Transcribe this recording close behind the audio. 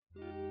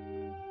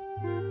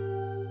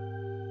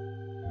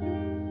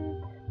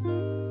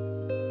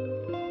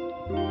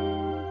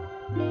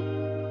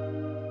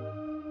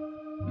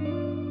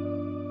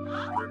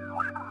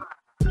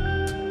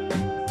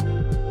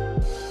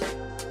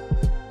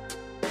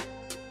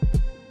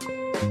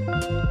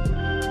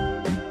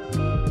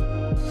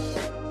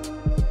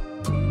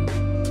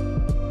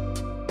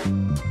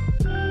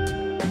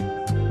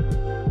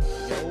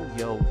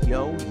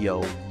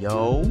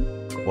Yo.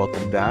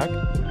 Welcome back.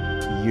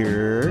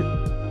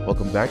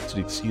 Welcome back to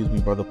the Excuse Me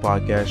Brother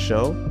podcast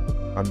show.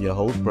 I'm your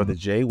host, Brother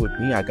Jay. With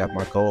me, I got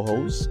my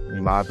co-host,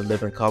 live and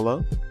live in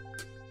color.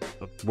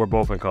 We're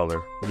both in color.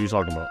 What are you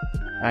talking about?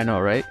 I know,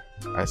 right?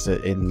 I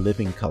said in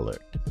living color.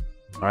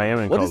 I am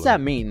in What color. does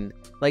that mean?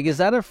 Like, is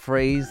that a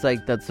phrase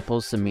like that's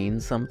supposed to mean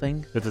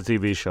something? It's a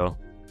TV show.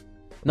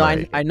 No,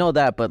 Right. I know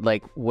that, but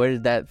like, where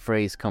did that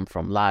phrase come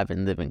from? Live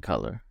and live in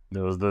color.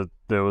 There was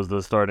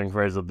the starting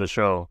phrase of the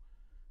show.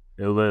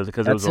 It was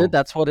because it That's was it.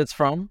 That's what it's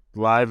from.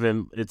 live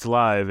and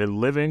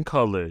live in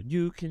color.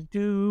 You can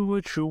do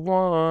what you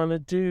wanna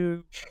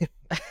do.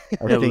 I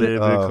And think,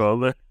 live in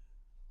color.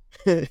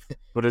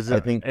 What is it? I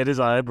think it is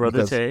I, Brother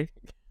because- Tay.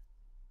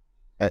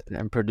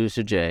 And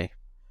producer Jay.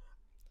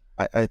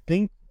 I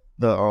think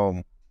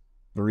the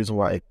reason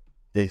why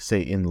they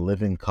say in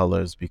living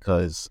colors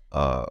because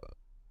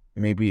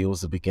maybe it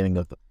was the beginning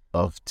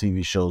of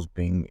TV shows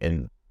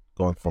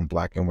going from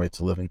black and white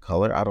to living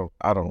color. I don't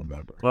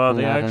remember. Well,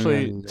 they Yeah, I don't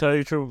actually know. tell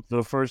you the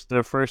truth.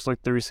 Their first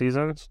like 3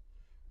 seasons,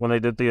 when they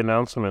did the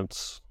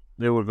announcements,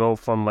 they would go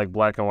from like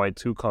black and white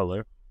to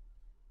color,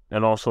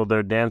 and also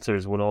their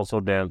dancers would also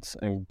dance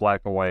in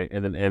black and white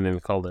and then end in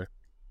color.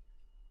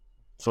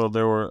 So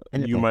there were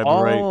you might be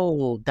right.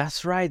 Oh,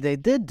 that's right. They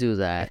did do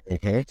that.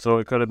 Okay. So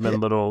it could have been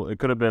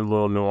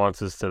little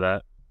nuances to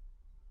that.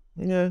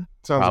 Yeah,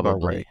 sounds about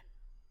Probably. right.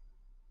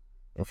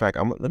 In fact,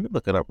 let me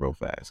look it up real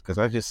fast because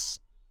I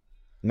just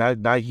now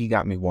he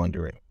got me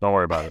wondering. Don't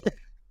worry about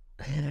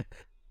it.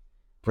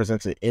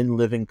 Presented in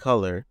living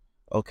color.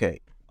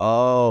 Okay.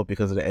 Oh,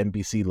 because of the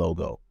NBC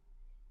logo.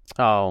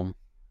 Oh,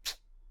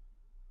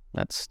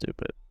 that's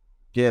stupid.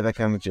 Yeah, that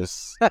kind of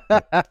just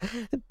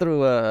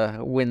Threw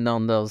a wind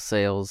on those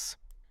sails.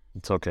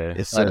 It's okay.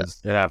 it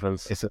says It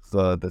happens. it says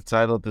the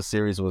title of the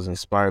series was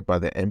inspired by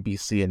the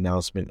NBC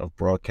announcement of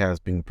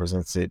broadcast being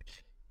presented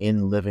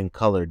in living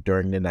color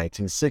during the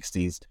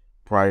 1960s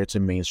prior to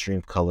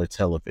mainstream color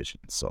television.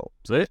 So,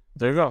 See?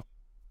 There you go.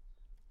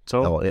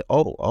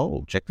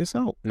 So check this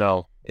out.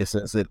 no. It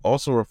says it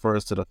also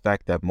refers to the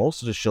fact that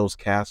most of the show's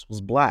cast was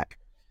black,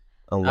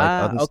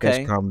 unlike other okay.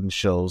 sketch comedy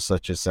shows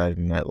such as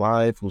Saturday Night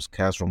Live, whose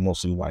cast were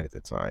mostly white at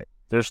the time.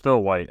 They're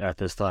still white at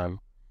this time.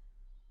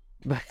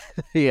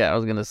 Yeah, I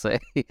was gonna say.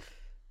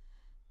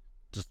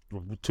 Just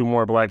 2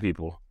 more black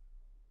people.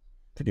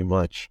 Pretty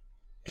much.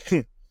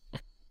 No,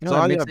 So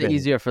how it makes y'all it been?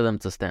 easier for them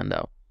to stand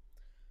out.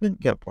 You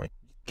get a point.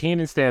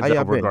 Keenan stands How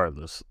y'all out been?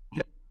 regardless.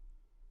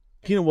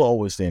 Keenan will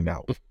always stand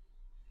out.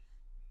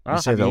 Huh?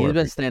 say I that mean, he's word.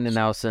 been standing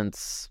out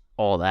since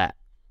all that.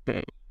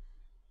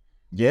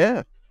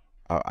 Yeah,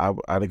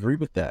 I'd agree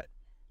with that.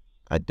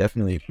 I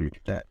definitely agree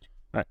with that.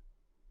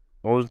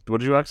 What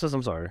did you ask us?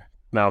 I'm sorry.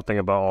 Now I'm thinking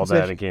about all I said-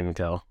 that and can't even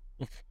tell.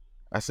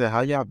 I said,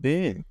 how y'all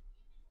been?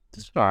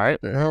 It's all right.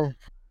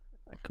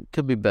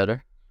 Could be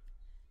better.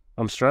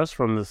 I'm stressed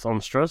from this.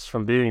 I'm stressed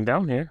from being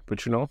down here,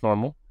 but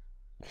normal.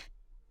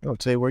 I'll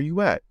tell you where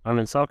you at. I'm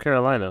in South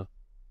Carolina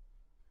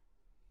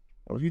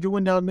What are you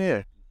doing down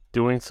there?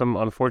 doing some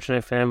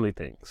unfortunate family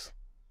things.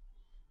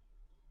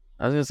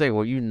 I was gonna say,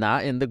 were you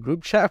not in the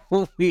group chat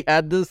when we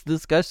had this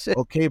discussion?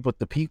 Okay, but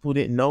the people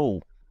didn't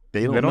know.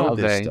 They don't They don't- know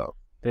this okay. stuff.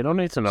 They don't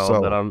need to know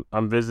So- that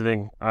I'm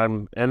visiting.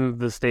 I'm in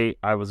the state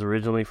I was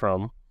originally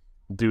from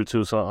due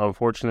to some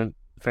unfortunate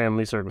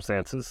family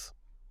circumstances.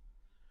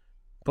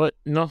 But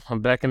no, I'm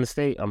back in the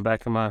state. I'm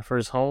back in my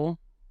first home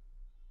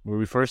where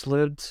we first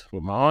lived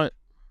with my aunt.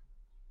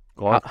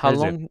 Going How to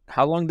visit. long?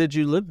 How long did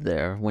you live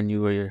there when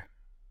you were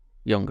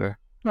younger?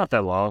 Not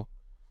that long.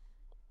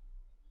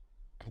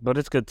 But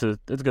it's good to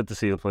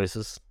see the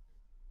places.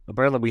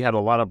 Apparently a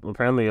lot of the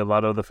family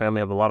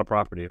have a lot of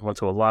property. Went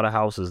to a lot of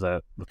houses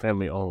that the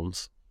family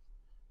owns.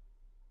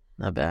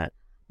 Not bad.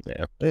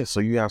 Yeah. Yeah, so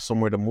you have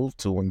somewhere to move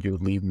to when you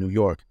leave New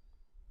York.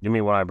 You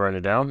mean when I burn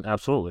it down?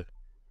 Absolutely.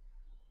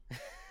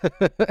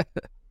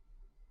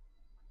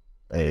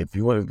 Hey, if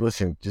you want to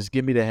listen, just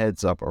give me the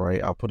heads up, all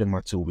right? I'll put in my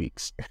 2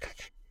 weeks.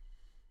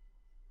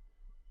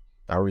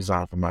 I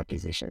resign from my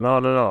position.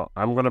 No.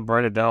 I'm gonna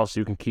burn it down so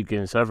you can keep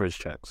getting severance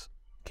checks.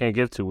 Can't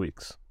give 2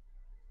 weeks.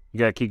 You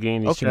gotta keep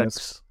getting these Okay,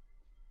 checks.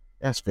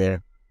 That's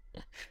fair.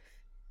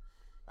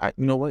 You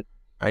know what?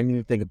 I didn't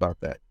even think about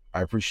that.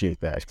 I appreciate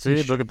that.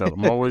 See, look at that.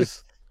 I'm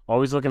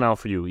always looking out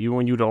for you, even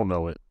when you don't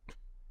know it.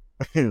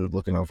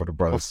 Looking out for the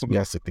brothers. We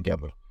gotta stick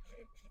together.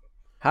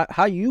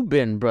 How you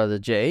been, brother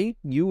Jay?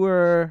 You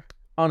were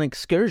on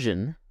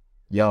excursion.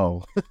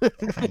 Yo.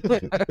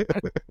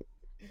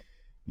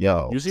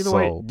 Yo. You see the so,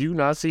 way? Do you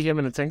not see him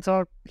in the tank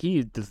top?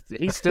 He's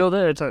still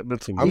there. I'm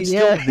Mentally.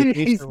 still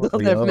he's still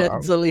there yo, I'm-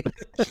 mentally.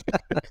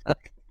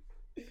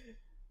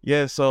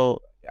 Yeah,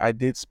 so I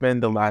did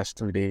spend the last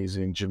 3 days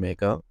in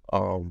Jamaica.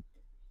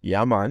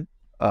 Yeah, man.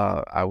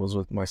 I was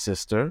with my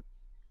sister.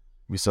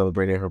 We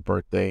celebrated her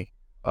birthday.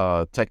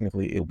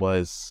 Technically it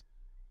was,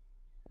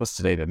 what's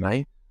today, the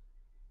 9th?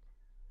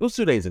 It was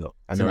 2 days ago.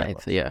 I know that Tonight,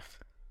 much. yeah.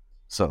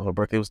 So her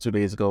birthday was 2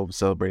 days ago. We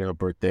celebrated her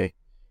birthday,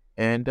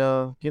 and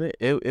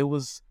it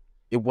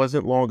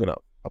wasn't long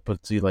enough. I'll put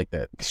it to you like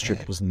that. This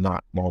trip was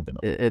not long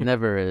enough. It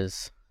never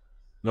is.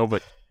 No,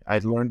 but I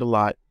learned a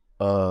lot.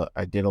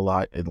 I did a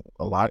lot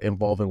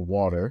involving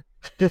water.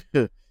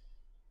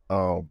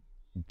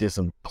 Did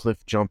some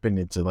cliff jumping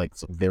into like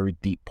some very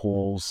deep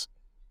pools,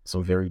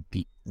 some very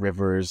deep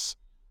rivers.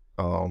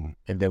 And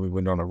then we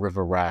went on a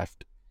river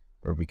raft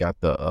where we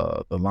got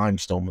the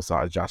limestone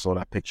massage. I saw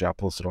that picture I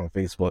posted on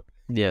Facebook.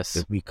 Yes.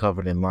 That we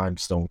covered in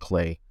limestone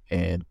clay,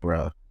 and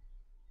bruh,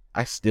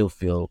 I still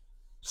feel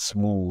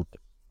smooth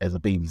as a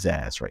baby's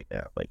ass right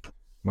now. Like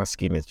my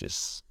skin is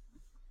just,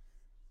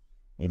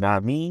 you know what I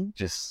mean?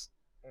 Just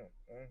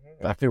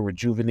I feel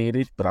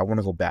rejuvenated, but I want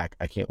to go back.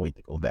 I can't wait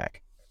to go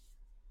back.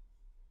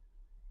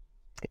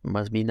 It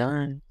must be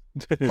nice.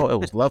 Oh, it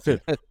was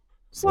lovely.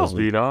 must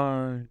be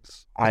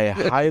nice. I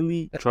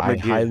highly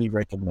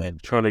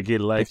recommend. Trying to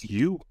get like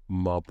you,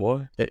 my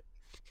boy.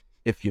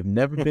 If you've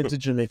never been to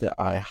Jamaica,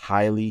 I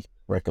highly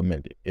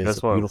recommend it. It's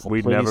That's a why beautiful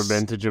we've place. never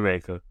been to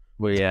Jamaica.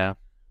 Well, yeah.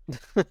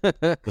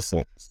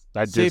 Listen,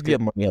 I save just your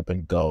money up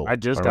and go. I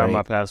just all got right?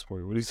 my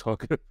passport. What are you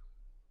talking?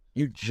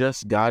 You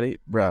just got it,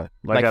 bruh.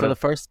 Like for the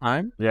first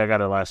time? Yeah, I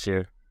got it last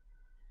year.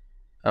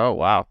 Oh,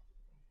 wow.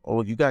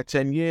 Oh, you got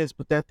 10 years.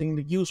 Put that thing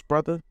to use,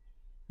 brother.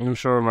 I'm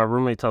sure my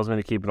roommate tells me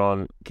to keep it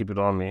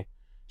on me.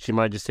 She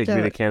might just take me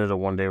Yeah. to Canada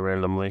one day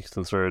randomly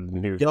since we're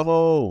new.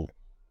 Y'all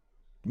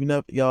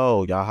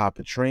hop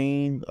a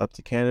train up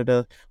to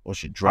Canada, or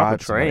should drive.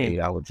 It's about an train?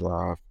 8-hour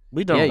drive.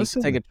 We done Yeah, you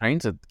listen. can take a train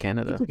to You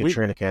Canada. can take a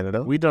train to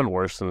Canada. we done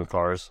worse than the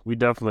cars. We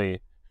definitely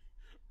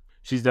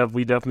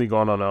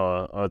gone on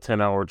a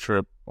 10-hour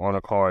trip on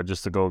a car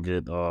just to go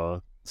get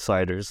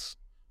ciders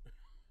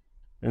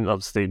in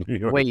upstate New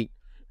York. Wait,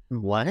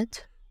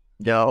 what?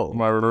 Yo,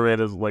 My roommate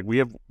is like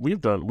we've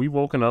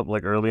woken up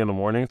like early in the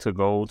morning to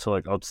go to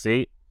like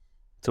upstate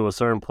to a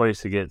certain place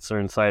to get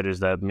certain ciders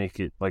that make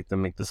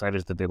the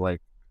ciders that they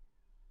like.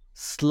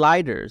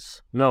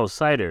 Sliders. No,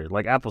 cider,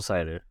 like apple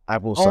cider.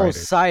 apple Oh, cider.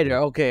 cider.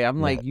 Okay, I'm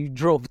Yeah. like, you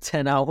drove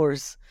 10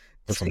 hours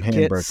For to some get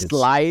hamburgers.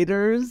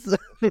 sliders?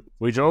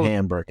 We drove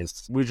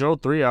Hamburgers.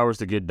 3 hours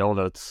to get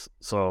donuts.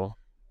 So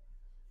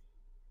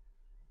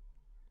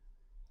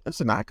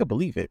Listen, I could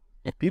believe it.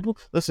 People,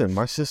 listen,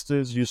 my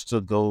sisters used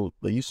to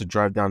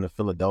drive down to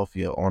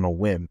Philadelphia on a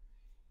whim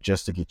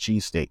just to get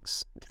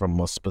cheesesteaks from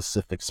a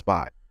specific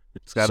spot.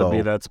 it's got to be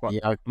So- that spot.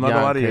 Yeah, I'm not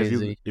gonna lie to you.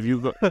 crazy. If you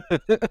go,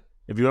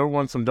 if you ever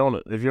want some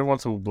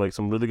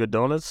some really good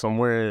donuts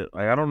somewhere,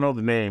 like, I don't know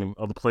the name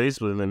of the place,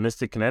 but in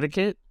Mystic,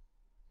 Connecticut,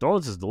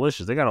 donuts is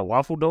delicious. They got a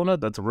waffle donut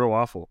that's a real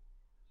waffle.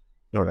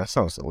 No, that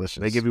sounds delicious.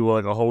 They give you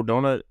like a whole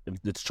donut. If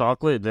it's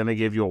chocolate, then they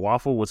give you a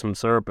waffle with some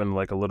syrup and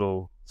like a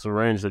little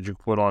syringe that you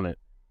put on it.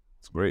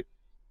 It's great.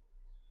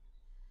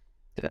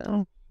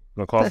 Yeah.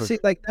 The coffee. See,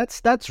 like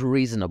that's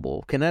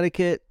reasonable.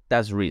 Connecticut,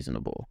 that's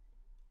reasonable.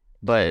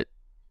 But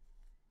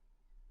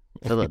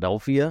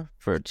Philadelphia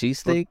for a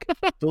cheesesteak?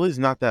 Philly's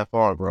not that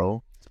far,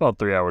 bro. It's about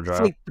a 3-hour It's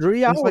drive. like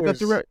 3 hours. It's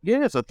like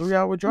it's a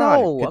 3-hour drive.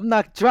 No, I'm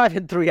not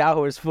driving 3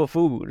 hours for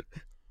food.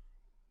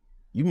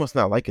 You must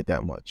not like it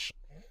that much.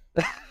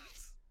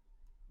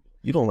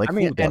 You don't like I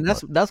mean, food that and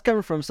much. that's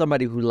coming from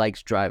somebody who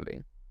likes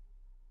driving.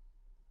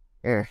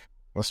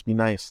 Must be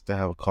nice to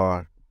have a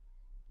car.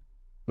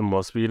 It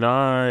must be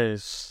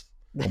nice.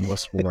 It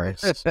must be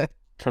nice.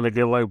 Trying to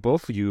get like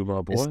both of you,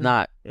 my boy. It's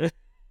not. It's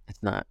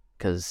not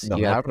because No,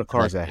 you have having a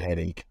car is a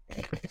headache.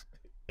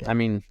 I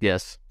mean,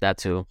 yes, that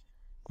too.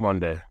 One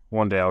day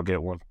I'll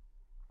get one.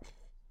 You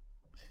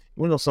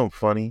want to know something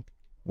funny?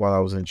 While I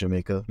was in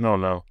Jamaica,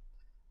 No.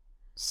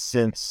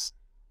 since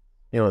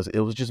it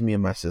was just me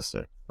and my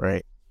sister,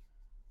 right?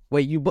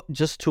 Wait,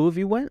 just two of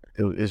you went?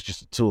 It's just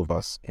the two of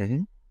us.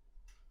 Mm-hmm.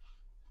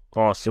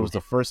 Awesome. It was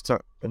the first time.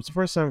 It was the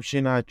first time she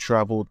and I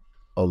traveled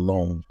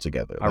alone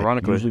together. Like,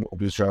 Ironically. usually when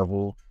we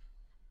travel,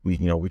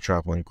 we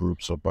travel in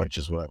groups or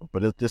bunches, whatever.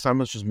 But this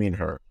time it's just me and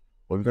her.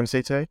 What were you gonna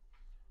say, Tay?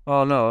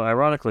 Oh no!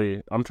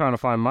 Ironically, I'm trying to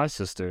find my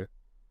sister,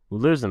 who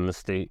lives in the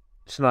state.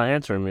 She's not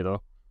answering me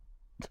though.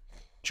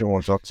 She don't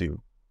want to talk to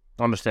you.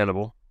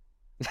 Understandable.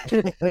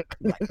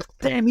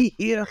 Damn, he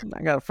here.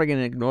 I gotta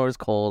freaking ignore his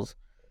calls.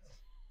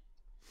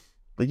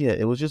 But yeah,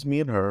 it was just me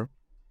and her,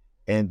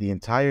 and the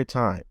entire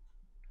time,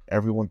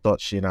 everyone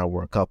thought she and I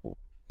were a couple.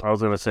 I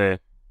was gonna say,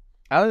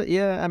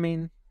 Yeah, I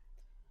mean,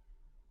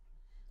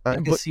 I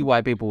can But see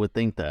why people would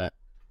think that.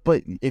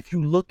 if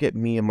you look at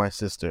me and my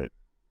sister,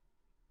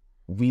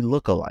 we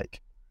look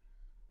alike.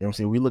 You know what I'm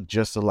saying? We look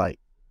just alike.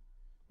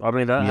 I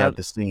mean that We had, have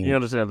the same. you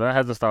understand that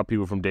hasn't stopped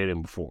people from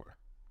dating before.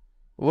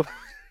 What?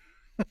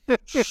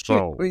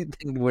 So What do you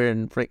think we're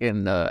in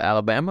freaking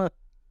Alabama?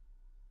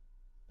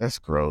 That's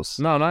gross.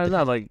 no,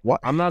 not like What?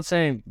 I'm not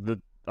saying the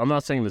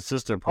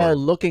sister Oh, part.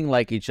 looking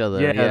like each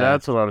other. yeah,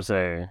 that's what I'm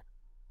saying.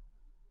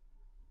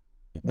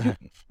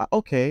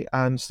 Okay,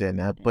 I understand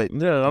that, but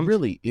Yeah, I'm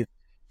really,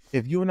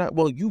 if you and I,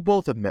 well, you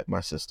both have met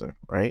my sister,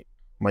 right?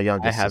 My I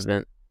youngest sister.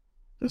 haven't.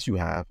 Yes, you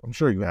have. I'm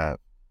sure you have.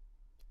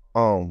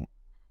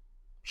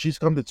 She's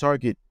come to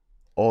Target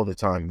all the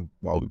time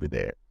while we were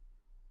there.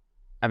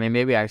 I mean,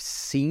 maybe I've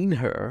seen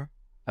her.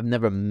 I've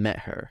never met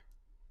her.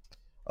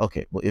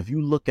 Okay, well, if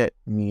you look at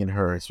me and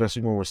her,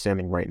 especially when we're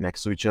standing right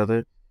next to each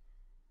other,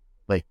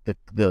 like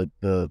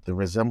the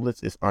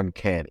resemblance is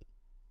uncanny.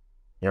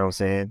 You know what I'm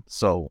saying?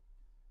 So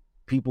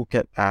people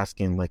kept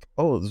asking, like,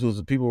 oh,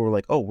 people were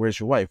like, oh, where's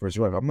your wife? Where's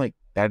your wife? I'm like,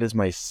 that is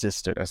my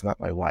sister. That's not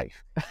my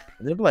wife.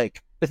 And they're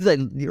like, It's like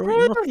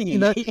you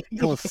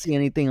don't see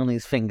anything on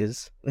these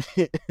fingers.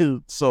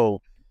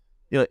 so,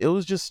 it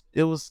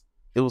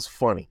was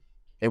funny,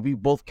 and we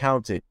both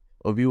counted,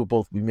 or we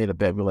made a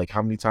bet. We're like,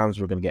 how many times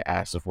we're gonna get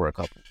asked if we're a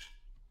couple?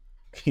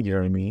 You know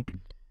what I mean?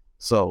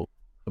 So,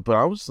 but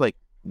I was like,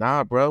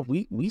 nah, bro,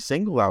 we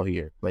single out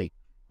here. Like,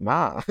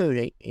 nah,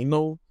 ain't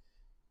no,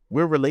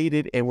 we're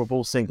related and we're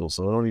both single,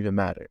 so it don't even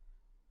matter.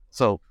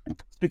 So,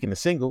 speaking of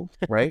single,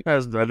 right? I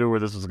knew where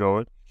this was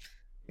going.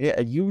 Yeah,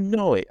 you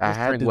know it. I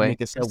had to make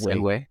a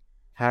segue.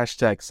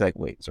 Hashtag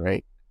segues,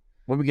 right?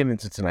 What we getting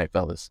into tonight,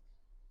 fellas?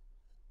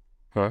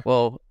 Huh?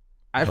 Well,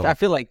 I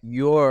feel like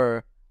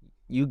you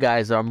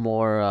guys are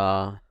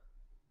more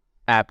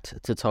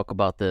apt to talk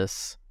about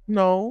this.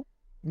 No,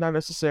 not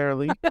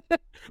necessarily. I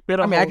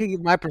I can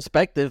give my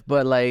perspective,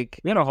 but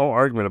like, we had a whole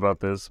argument about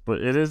this,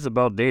 but it is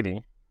about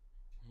dating.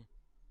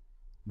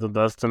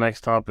 That's the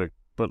next topic.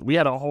 But we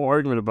had a whole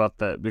argument about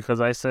that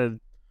because I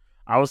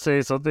was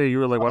saying something. You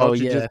were like, why don't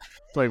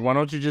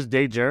you just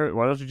date Jared?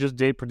 Why don't you just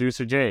date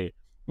producer Jay?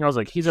 And I was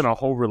like, he's in a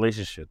whole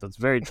relationship. That's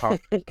very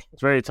toxic.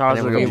 It's very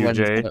toxic of you,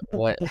 Jay.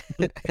 What?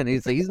 And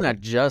he's not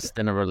just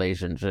in a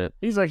relationship.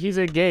 He's like, he's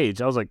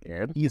engaged. I was like,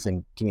 and? He's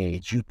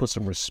engaged. You put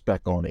some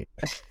respect on it.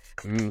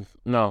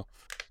 No.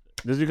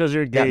 Just because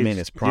you're engaged. That man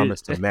is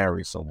promised to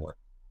marry someone.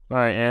 All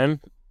right, and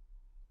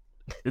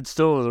it's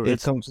still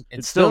It's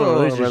still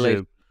a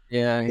relationship.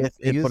 Yeah,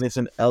 but it's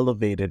an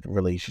elevated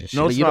relationship.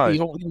 No, but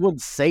you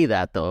wouldn't say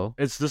that though.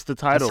 It's just the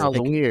title. That sounds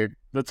weird.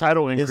 The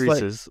title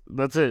increases.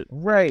 That's it.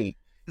 Right.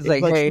 It's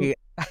like, hey,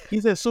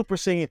 he's at Super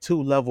Saiyan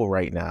 2 level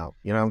right now.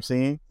 You know what I'm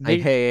saying?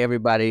 Like, hey,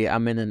 everybody,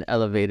 I'm in an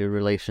elevated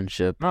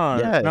relationship. No,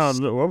 Yes.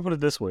 no. We'll put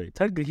it this way.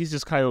 Technically, he's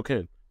just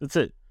Kaioken. That's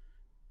it.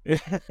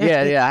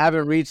 yeah. I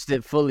haven't reached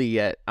it fully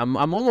yet. I'm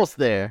almost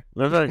there.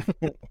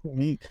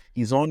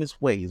 He's on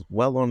his way. He's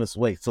well on his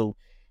way. So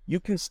you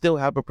can still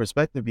have a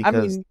perspective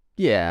because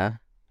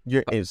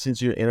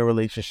since you're in a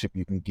relationship,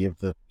 you can give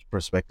the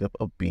perspective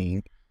of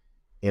being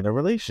in a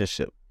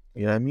relationship.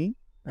 You know what I mean?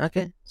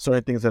 Okay.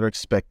 Certain things that are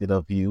expected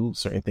of you,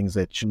 certain things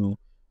that you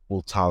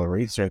will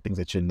tolerate, certain things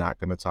that you're not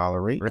going to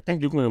tolerate. I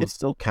think you can. It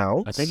still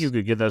counts. I think you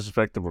could get that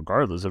perspective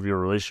regardless of your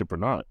relationship or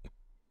not.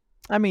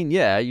 I mean,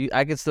 yeah,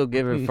 I could still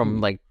give it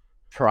from like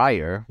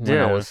prior when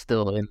I was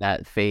still in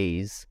that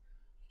phase.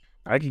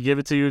 I could give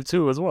it to you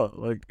too as well.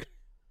 Like,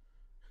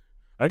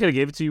 I could have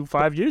gave it to you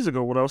 5 years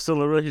ago when I was still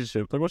in a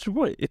relationship. Like, what's your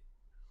point?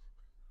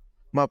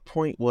 My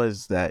point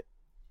was that.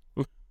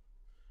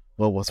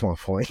 Well, what's my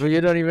point? Well,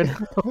 you don't even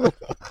know.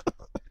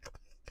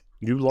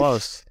 You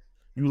lost.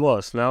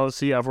 Now,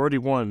 see, I've already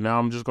won. Now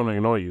I'm just going to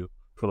ignore you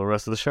for the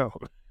rest of the show.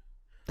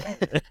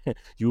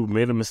 You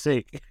made a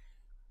mistake.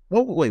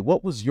 Oh, wait,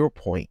 what was your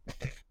point?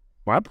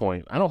 My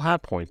point? I don't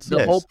have points.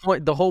 The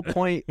whole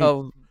point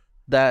of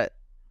that,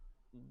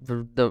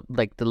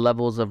 the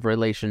levels of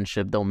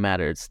relationship don't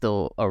matter. It's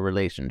still a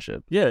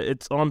relationship. Yeah,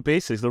 it's on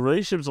basics. The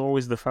relationship's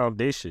always the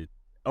foundation.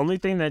 Only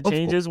thing that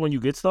changes when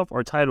you get stuff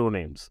are title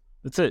names.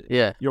 That's it.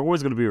 Yeah. You're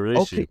always going to be a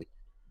relationship.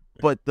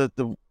 Okay. But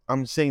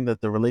I'm saying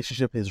that the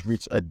relationship has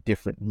reached a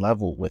different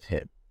level with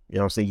him. You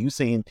know what I'm saying? You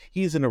saying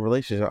he's in a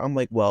relationship. I'm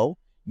like, well,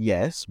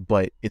 yes,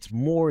 but it's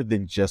more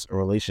than just a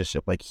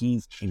relationship. Like,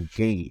 he's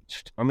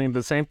engaged. I mean,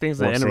 the same things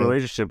that in a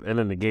relationship and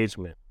an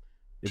engagement.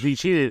 If he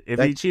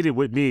cheated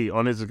with me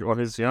on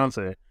his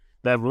fiance,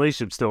 that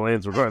relationship still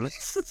ends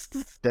regardless.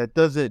 That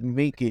doesn't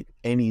make it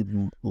any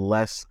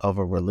less of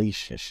a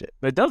relationship.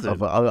 It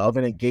doesn't. Of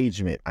an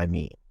engagement, I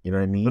mean. You know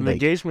what I mean? An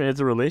engagement is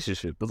a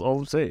relationship. That's all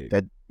I'm saying.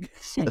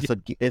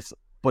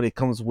 But it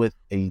comes with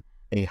a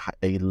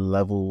higher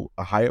level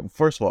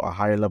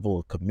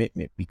of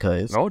commitment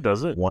because no, it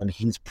doesn't.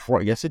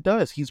 Yes, it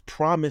does. He's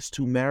promised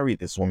to marry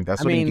this woman.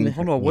 That's what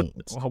engagement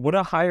means. What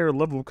a higher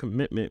level of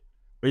commitment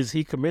is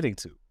he committing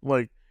to?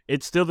 Like,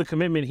 it's still the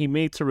commitment he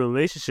made to a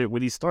relationship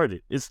when he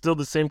started. It's still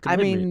the same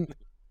commitment. I mean,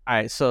 all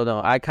right. So no,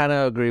 I kind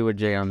of agree with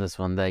Jay on this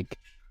one. Like,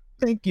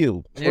 thank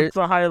you. What's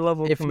a higher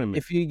level of commitment?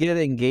 If you get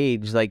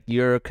engaged, like,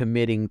 you're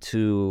committing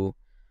to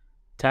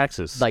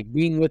taxes, like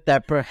being with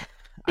that person.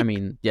 I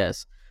mean,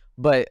 yes,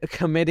 but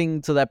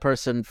committing to that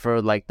person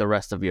for like the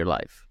rest of your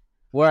life.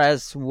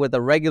 Whereas with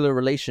a regular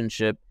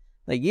relationship,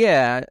 like,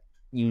 yeah,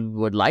 you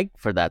would like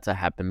for that to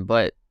happen,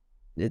 but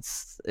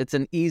it's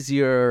an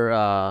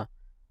easier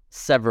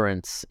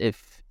severance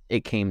if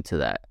it came to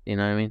that. You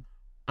know what I mean?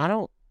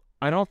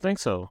 I don't think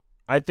so.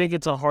 I think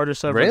it's a harder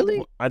severance.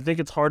 Really? I think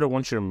it's harder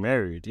once you're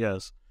married.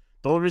 Yes.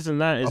 The only reason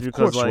that is of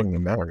because, course, like, when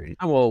you're married.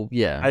 Well,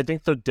 yeah. I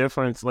think the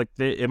difference, like,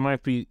 it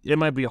might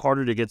be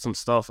harder to get some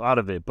stuff out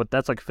of it, but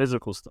that's like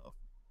physical stuff.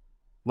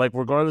 Like,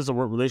 regardless of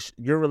what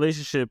your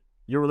relationship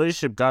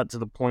got to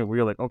the point where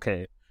you're like,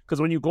 okay,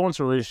 because when you go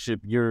into a relationship,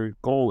 your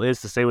goal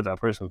is to stay with that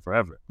person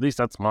forever. At least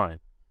that's mine.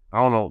 I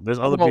don't know. There's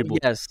other Well, people.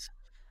 yes.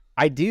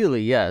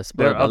 Ideally, yes,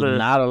 There but are other.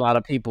 not a lot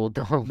of people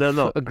don't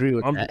No. agree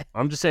with I'm that.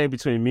 I'm just saying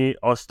between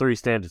us three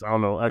standards. I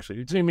don't know. Actually,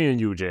 between me and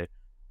you, Jay,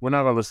 we're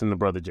not gonna listen to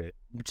Brother Jay.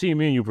 Between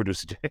me and you,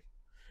 producer Jay.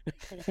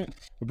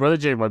 Brother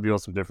Jay might be on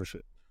some different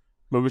shit.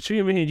 But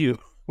between me and you,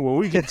 when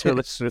we get to a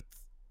relationship,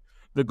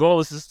 the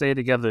goal is to stay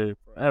together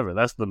forever.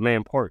 That's the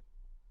main part.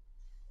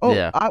 Oh,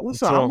 Yeah.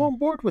 listen, So- I'm on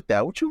board with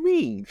that. What you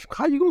mean?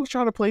 How you gonna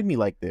try to play me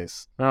like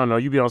this? I don't know.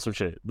 You be on some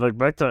shit. Like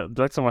back to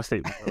my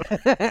statement.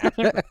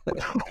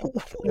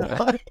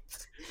 What?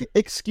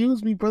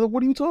 Excuse me, brother.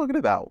 What are you talking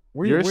about?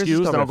 You're where's this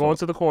excused. Now coming go from?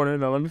 into the corner.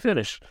 Now let me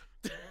finish.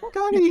 Fuck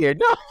out of here!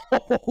 No.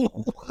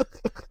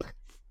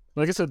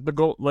 Like I said, the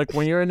goal, like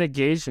when you're in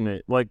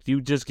engagement, like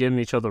you just giving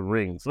each other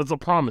rings. That's a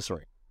promise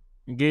ring.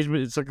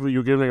 Engagement, it's like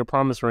you're giving a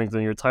promise ring,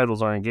 then your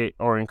titles are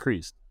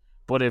increased.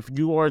 But if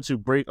you are to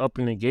break up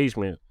an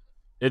engagement,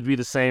 it'd be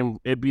the same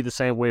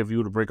way of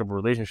you to break up a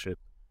relationship.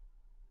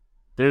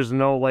 There's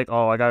no like,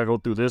 oh, I gotta go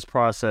through this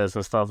process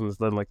and stuff and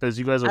stuff like this.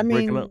 You guys are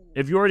breaking up.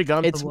 If you already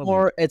got it's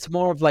more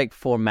of like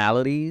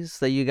formalities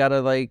that you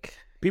gotta like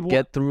people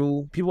get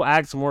through. people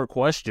ask more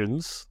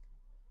questions.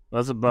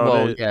 That's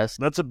about it. Yes.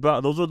 Those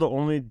are the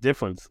only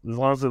difference. As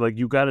long as like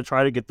you got to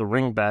try to get the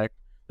ring back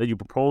that you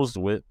proposed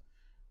with,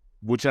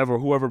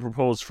 whoever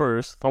proposed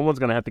first, someone's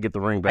gonna have to get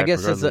the ring back. I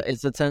guess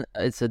regardless.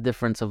 it's a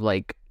difference of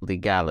like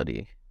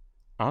legality.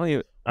 I don't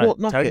even. Well,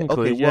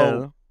 technically, okay,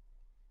 yeah.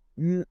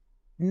 well,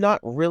 not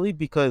really,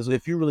 because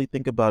if you really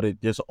think about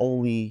it, there's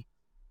only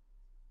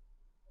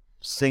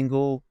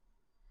single,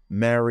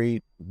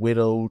 married,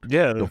 widowed,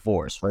 Yeah.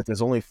 divorced, right?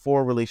 There's only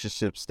 4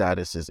 relationship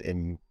statuses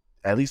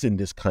at least in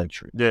this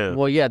country. Yeah.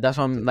 Well, yeah, that's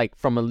what I'm like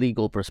from a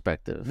legal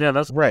perspective. Yeah,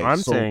 that's Right, I'm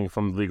so- saying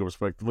from the legal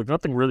perspective. Look,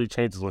 nothing really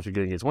changes once you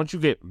get engaged. Once you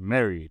get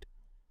married,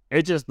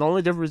 it just the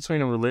only difference between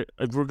the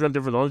only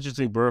difference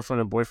between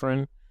girlfriend and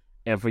boyfriend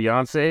and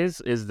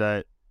fiancés is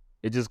that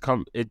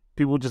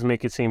people just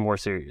make it seem more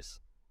serious.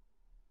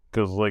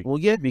 Because like, Well,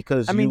 yeah,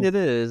 because I mean, you, it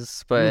is,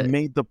 you but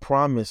made the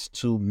promise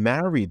to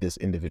marry this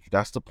individual.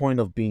 That's the point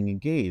of being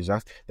engaged.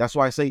 That's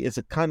why I say it's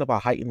a kind of a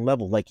heightened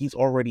level. Like he's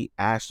already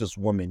asked this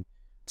woman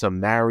to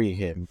marry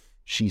him.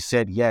 She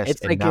said yes,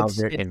 it's and like now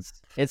they're in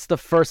it's the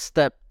first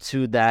step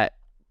to that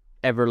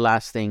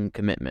everlasting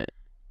commitment.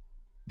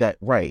 that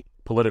right,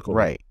 political,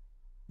 right.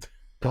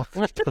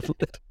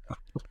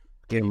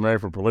 Getting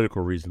married for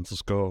political reasons.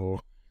 Let's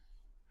go.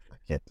 I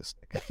can't this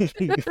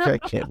nigga. I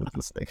can't with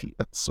this nigga.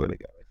 I swear to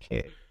God, I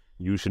can't.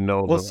 You should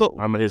know. Well, so-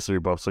 I'm a history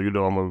buff, so you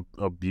know I'm gonna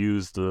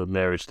abuse the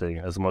marriage thing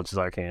as much as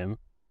I can.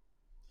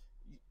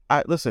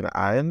 I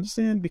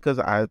understand because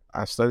I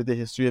studied the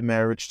history of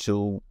marriage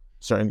to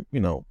certain,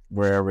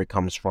 wherever it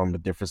comes from,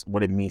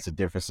 what it means to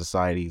different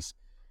societies.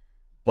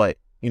 But,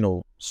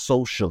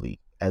 socially,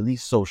 at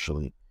least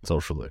socially,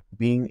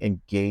 being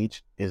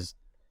engaged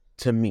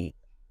to me,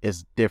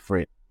 is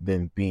different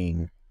than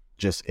being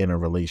just in a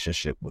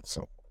relationship with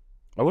someone.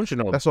 I want you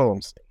to know. That's all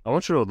I'm saying. I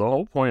want you to know the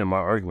whole point of my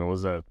argument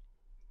was that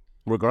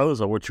regardless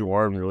of what you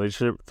are in a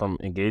relationship, from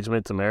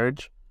engagement to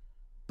marriage,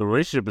 the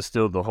relationship is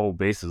still the whole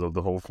basis of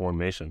the whole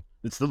formation.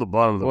 It's still the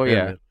bottom of the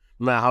pyramid.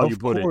 No matter how you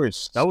put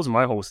it. That was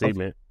my whole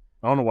statement.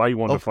 I don't know why you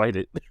wanted to fight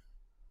it.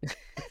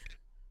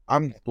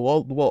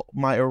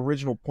 My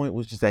original point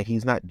was just that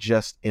he's not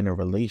just in a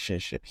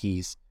relationship.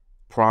 He's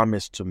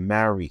promised to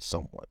marry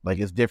someone. Like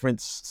it's different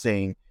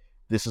saying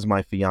this is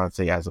my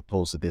fiance as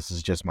opposed to this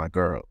is just my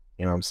girl.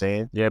 You know what I'm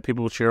saying? Yeah,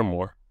 people cheer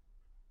more.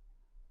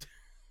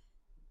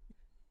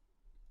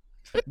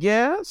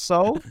 Yeah,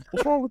 so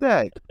what's wrong with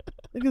that?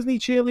 Niggas need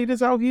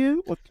cheerleaders out here.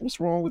 What's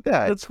wrong with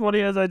that? That's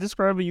funny as I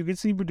describe it. You can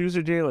see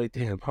producer Jay like,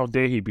 damn, how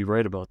dare he be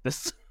right about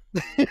this?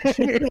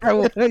 Yeah,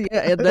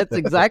 and that's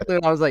exactly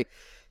what I was like.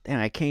 Damn,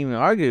 I can't even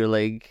argue.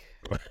 Like,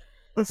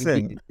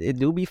 Listen, it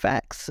do be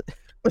facts.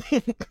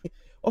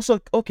 also,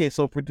 okay,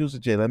 so producer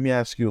Jay, let me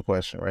ask you a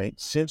question, right?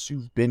 Since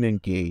you've been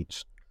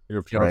engaged,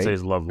 Your fiance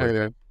is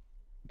lovely.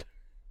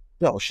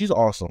 no, she's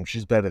awesome.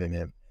 She's better than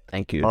him.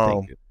 Thank you.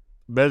 Thank you.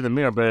 Better than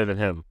me or better than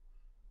him?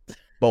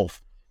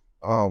 Both.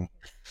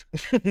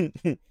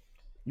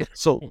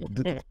 So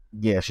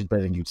yeah, she's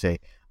better than you, Tay.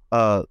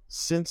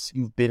 Since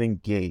you've been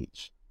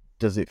engaged,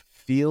 does it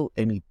feel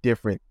any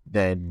different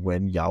than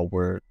when y'all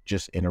were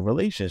just in a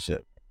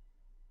relationship?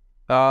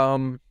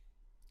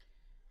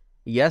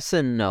 Yes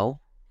and no.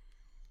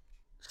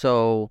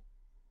 So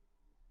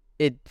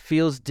it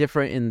feels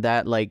different in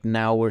that, like,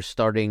 now we're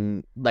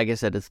starting, like I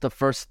said, it's the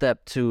first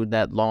step to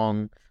that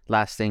long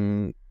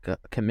lasting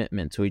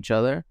commitment to each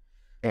other.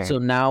 So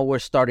now we're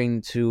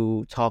starting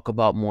to talk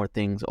about more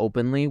things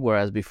openly,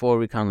 whereas before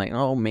we kind of like,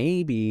 oh,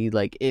 maybe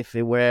like if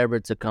it were ever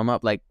to come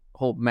up, like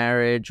hope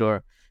marriage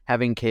or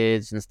having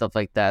kids and stuff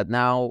like that.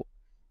 Now,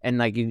 and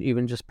like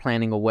even just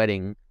planning a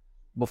wedding.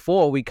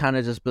 Before we kind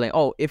of just be like,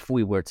 oh, if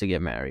we were to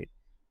get married,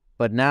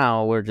 but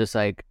now we're just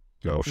like,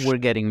 we're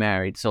getting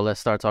married, so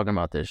let's start talking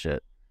about this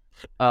shit.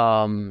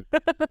 But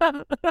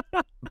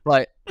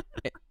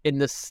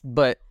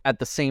at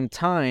the same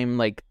time,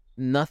 like,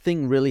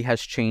 nothing really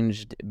has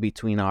changed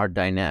between our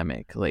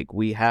dynamic. Like,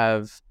 we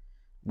have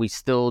we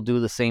still do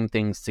the same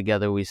things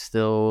together. We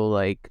still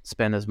like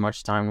spend as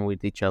much time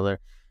with each other.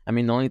 I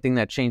mean, the only thing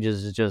that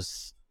changes is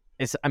just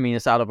it's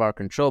out of our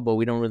control, but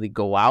we don't really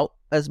go out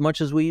as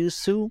much as we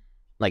used to,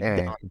 like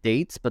on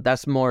dates, but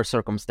that's more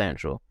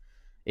circumstantial.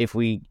 If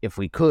we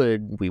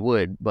could, we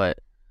would, but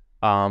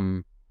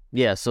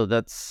yeah, so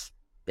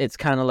it's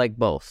kind of like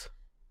both.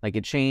 Like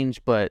it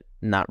changed, but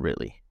not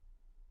really.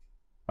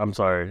 I'm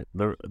sorry.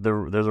 There's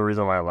a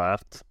reason why I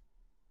laughed.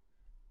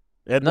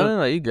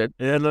 No, you good.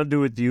 It had nothing to do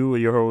with you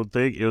and your whole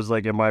thing. It was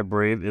like in my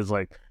brain, it's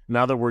like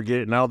now that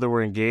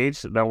we're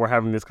engaged, now we're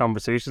having this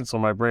conversation. So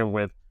my brain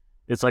went,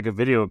 it's like a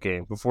video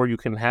game. Before you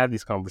can have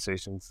these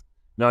conversations,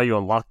 now you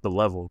unlock the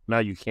level. Now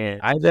you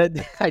can't. I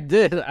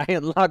did. I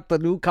unlocked the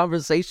new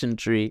conversation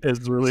tree.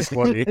 It's really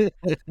funny.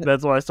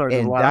 That's why I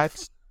started to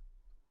laugh.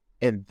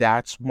 And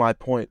that's my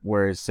point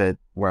where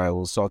I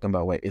was talking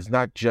about, wait, it's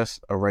not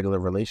just a regular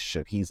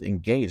relationship. He's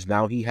engaged.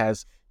 Now he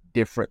has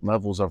different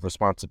levels of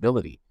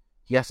responsibility.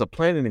 He has to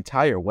plan an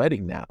entire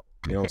wedding now.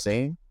 You know what I'm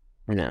saying?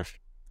 Yeah.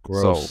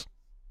 Gross.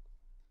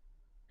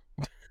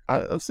 So,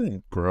 I'm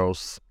saying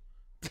gross.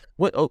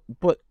 What? Oh,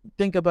 but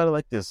think about it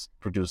like this,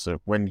 producer.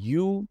 When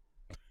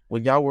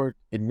y'all were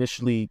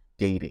initially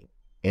dating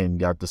and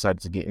y'all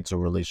decided to get into a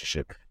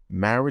relationship,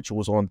 marriage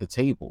was on the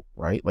table,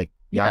 right? Like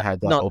y'all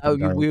had that open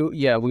dialogue.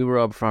 We were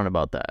upfront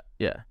about that.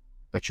 Yeah,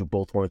 that you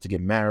both wanted to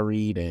get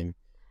married and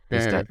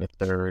this, that, and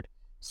the third.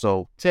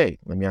 So, Tay,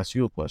 let me ask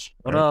you a question.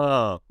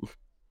 Right?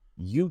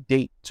 You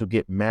date to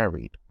get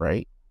married,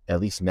 right? At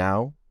least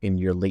now in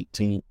your late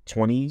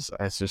 20s,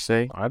 I should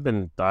say. I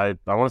want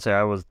to say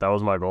that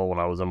was my goal when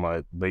I was in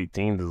my late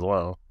teens as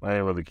well. I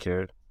didn't really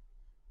care.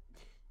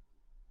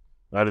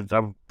 I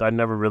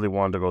never really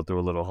wanted to go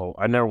through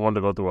I never wanted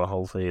to go through a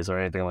whole phase or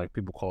anything like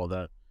people call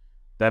that.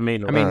 That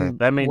made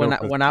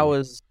when I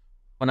was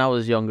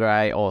younger,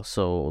 I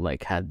also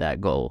like had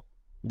that goal.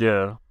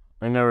 Yeah,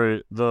 I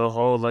never the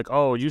whole like,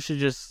 oh, you should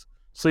just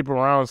sleep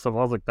around and stuff. I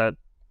was like, that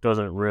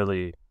doesn't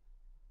really.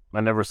 I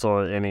never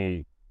saw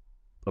any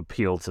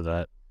appeal to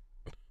that.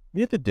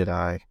 Neither did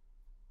I.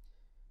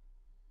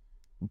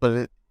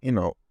 But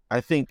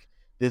I think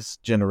this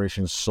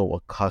generation is so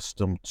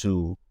accustomed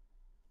to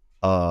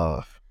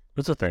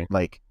it's a thing.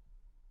 Like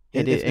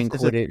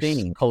it's a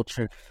thing.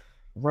 Culture.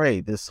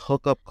 Right. This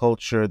hookup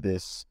culture,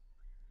 this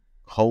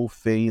whole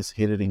phase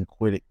hit it and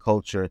quit it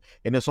culture.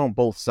 And it's on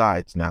both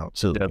sides now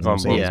too. Yeah, it's on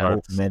both sides.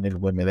 Both men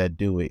and women that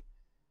do it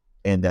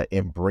and that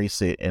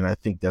embrace it. And I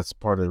think that's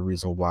part of the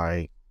reason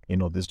why,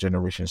 this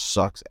generation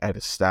sucks at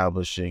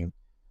establishing,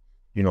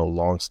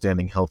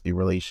 long-standing healthy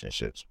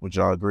relationships. Would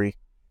y'all agree?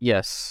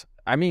 Yes.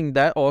 I mean,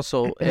 that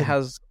also, it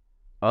has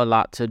a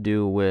lot to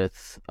do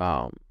with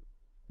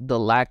the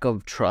lack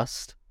of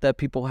trust that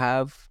people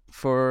have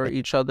for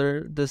each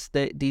other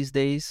these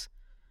days.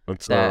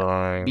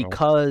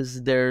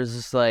 Because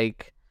there's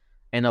like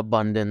an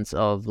abundance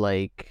of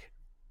like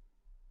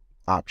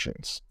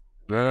options,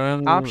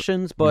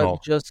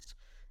 but just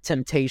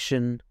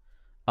temptation.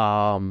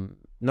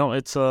 No,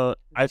 it's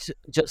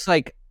just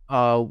like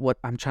what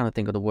I'm trying to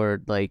think of the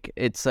word. Like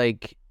it's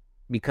like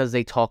because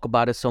they talk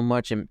about it so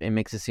much, it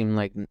makes it seem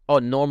like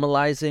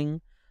normalizing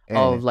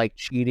of like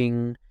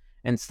cheating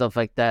and stuff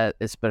like that,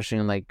 especially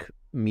in like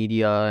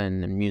media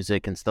and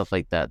music and stuff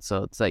like that.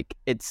 So it's like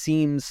it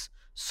seems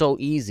so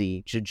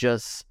easy to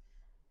just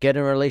get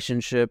in a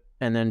relationship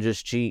and then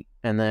just cheat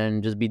and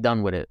then just be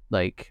done with it.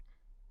 Like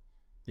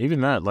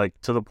even that, like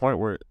to the point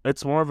where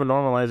it's more of a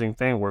normalizing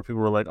thing where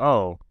people are like,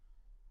 oh.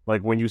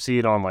 Like, when you see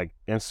it on, like,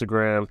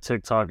 Instagram,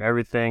 TikTok,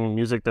 everything,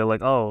 music, they're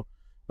like, oh,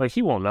 like,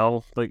 he won't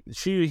know. Like,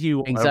 he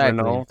won't ever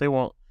know. They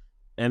won't.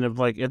 And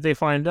if they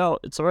find out,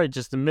 it's all right,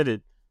 just admit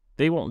it.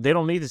 They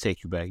don't need to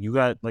take you back. You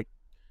got, like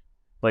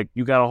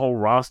you got a whole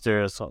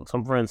roster.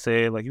 Some friends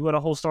say, like, you got a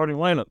whole starting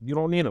lineup. You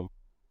don't need them.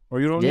 Or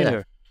you don't need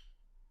her.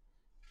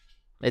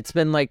 It's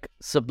been, like,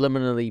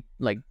 subliminally,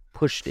 like,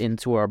 pushed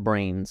into our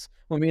brains.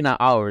 Well, maybe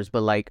not ours,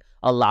 but, like,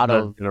 a lot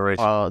of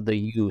the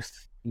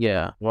youth.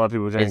 Yeah. A lot of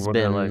people saying,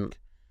 like...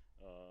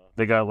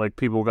 They got, like,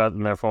 people got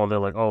in their phone, they're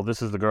like, oh,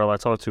 this is the girl I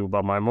talk to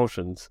about my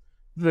emotions.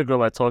 This is the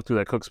girl I talk to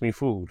that cooks me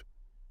food.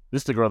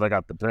 This is the girl that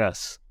got the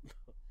best.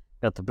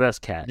 Got the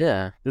best cat.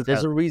 Yeah.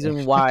 There's a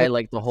reason why,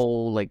 like, the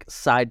whole, like,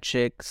 side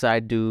chick,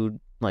 side dude,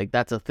 like,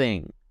 that's a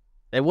thing.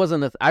 It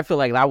wasn't I feel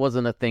like that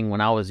wasn't a thing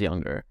when I was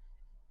younger.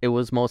 It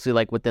was mostly,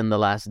 like, within the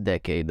last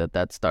decade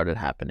that started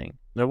happening.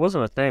 It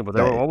wasn't a thing, but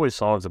there were always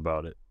songs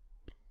about it.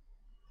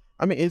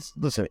 I mean,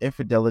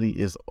 infidelity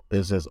is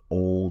as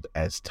old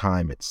as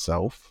time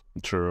itself.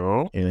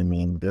 True. And I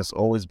mean, there's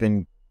always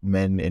been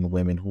men and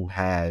women who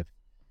have,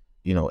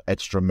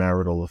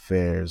 extramarital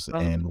affairs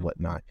and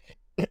whatnot.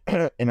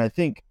 And I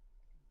think,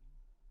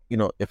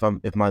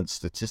 if my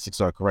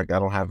statistics are correct, I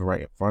don't have it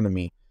right in front of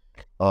me.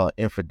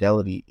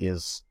 Infidelity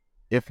is,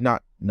 if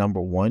not number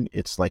one,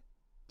 it's like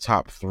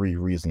top 3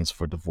 reasons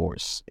for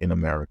divorce in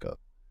America.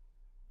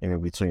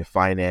 Between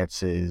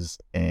finances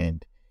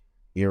and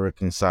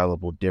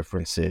irreconcilable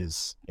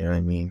differences, you know what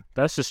I mean?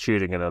 That's just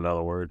cheating in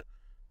another word.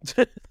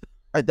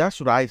 That's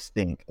what I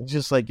think. It's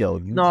just like, yo,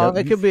 No,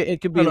 it could I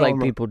be know, like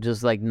people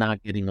just like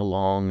not getting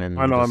along I and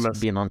know,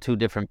 just being on two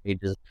different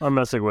pages. I'm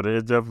messing with it.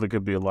 It definitely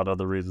could be a lot of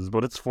other reasons,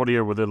 but it's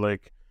funnier with it.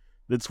 Like,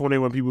 it's funny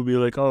when people be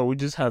like, "Oh, we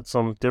just had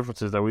some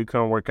differences that we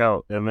couldn't work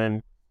out," and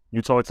then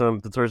you talk to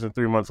the person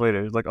 3 months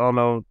later. It's like, "Oh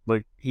no,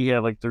 like he had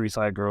like 3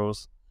 side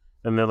girls,"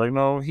 and they're like,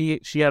 "No,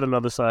 she had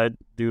another side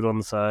dude on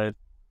the side.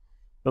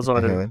 That's all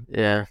it is."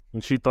 Yeah.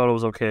 And she thought it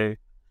was okay.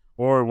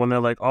 Or when they're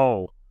like,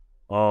 "Oh,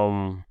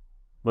 um,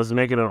 let's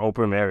make it an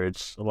open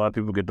marriage." A lot of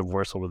people get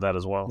divorced over that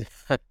as well.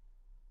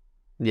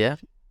 Yeah.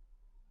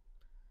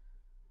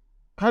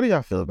 How do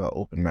y'all feel about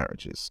open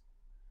marriages?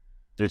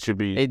 It should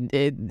be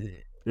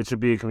It should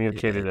be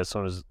communicated as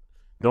soon as.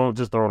 Don't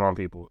just throw it on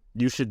people.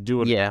 You should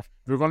do it. yeah. If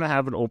you're gonna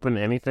have it open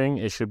anything,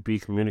 it should be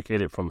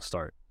communicated from the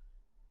start.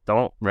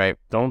 Right.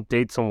 Don't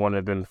date someone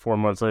and then 4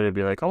 months later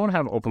be like, I want to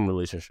have an open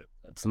relationship.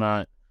 That's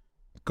not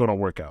gonna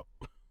work out.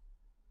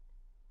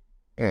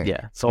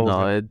 Yeah. So No,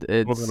 we're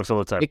it's gonna feel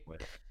the type of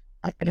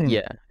way.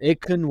 yeah.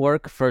 It can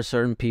work for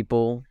certain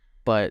people,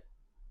 but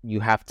you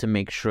have to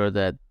make sure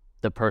that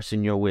the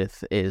person you're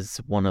with is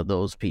one of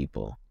those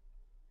people.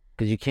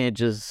 Because you can't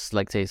just,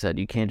 like Tay said,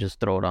 you can't just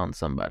throw it on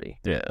somebody.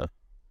 Yeah.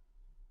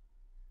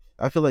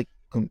 I feel like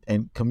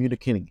and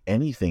communicating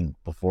anything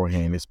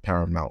beforehand is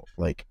paramount.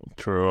 Like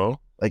True.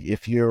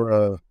 if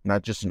you're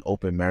not just an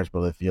open marriage,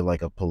 but if you're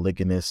like a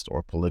polygamist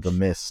or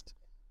polygamist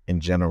in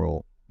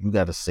general, you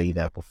got to say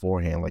that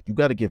beforehand. Like you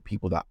got to give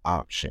people the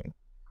option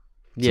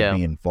to Yeah.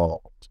 be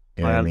involved.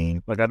 You know what I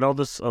mean? Like I know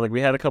this. Like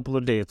we had a couple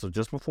of dates, so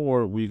just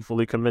before we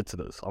fully commit to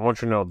this, I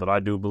want you to know that I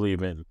do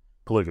believe in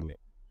polygamy.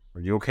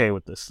 Are you okay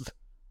with this?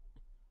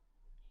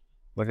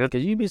 Like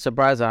Because you'd be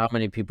surprised at how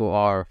many people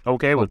are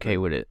okay with okay it.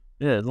 with it.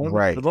 Yeah,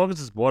 Right. as long as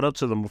it's brought up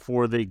to them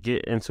before they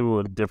get into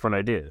a different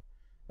idea.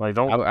 Like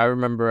don't. I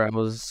remember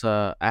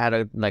I had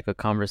a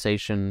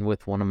conversation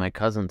with one of my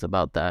cousins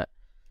about that,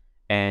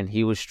 and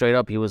he was straight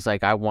up. He was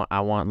like, I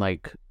want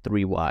like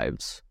 3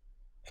 wives,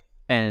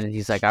 and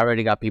he's like, I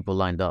already got people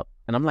lined up,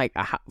 and I'm like,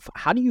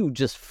 how do you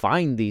just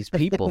find these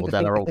people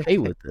that are okay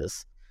with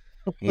this?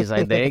 He's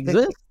like, they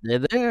exist, they're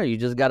there. You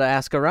just gotta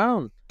ask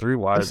around. 3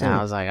 wives. And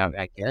I was like,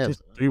 I guess.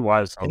 Just 3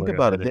 wives. sounds think like a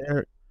about it.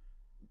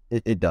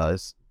 headache. It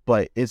does,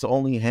 but it's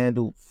only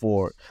handled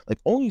for like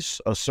only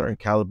a certain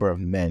caliber of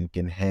men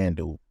can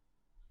handle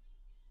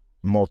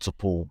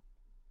multiple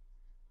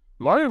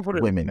Why didn't put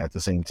it? women at the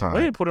same Why time.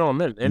 didn't put it on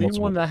men? Anyone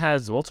Multiple. that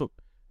has multiple.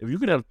 If you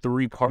could have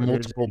 3 partners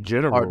Multiple in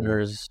general,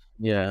 partners.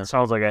 Yeah. it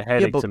sounds like a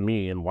headache but- to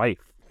me and wife.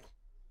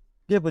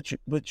 Yeah, but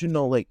you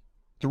know, like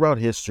throughout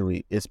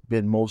history, it's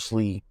been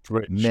mostly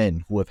Rich.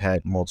 men who have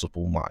had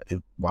multiple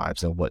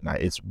wives and whatnot.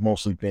 It's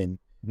mostly been,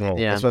 No.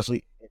 Yeah.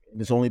 especially,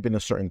 there's only been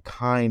a certain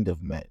kind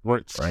of men,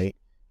 Rich. right?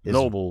 It's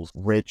Nobles.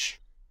 rich,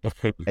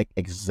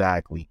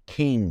 exactly,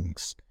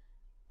 kings,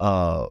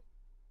 no,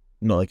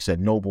 like I said,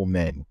 noble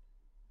men,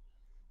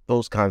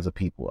 those kinds of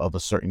people of a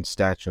certain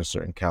stature, a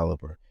certain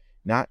caliber,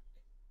 not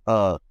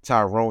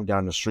Tyrone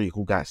down the street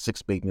who got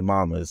 6 baby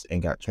mamas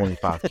and got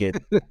 25 kids.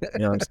 You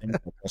know what I'm saying?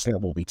 That's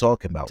not what we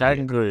talking about. here.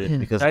 Technically,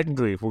 Because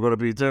technically, if we're gonna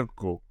be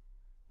technical,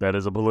 that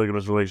is a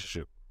polygamous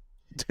relationship.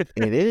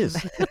 it is.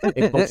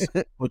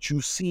 But you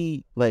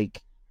see,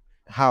 like,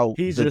 how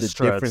He's the just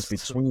difference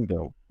stressed. between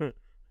them.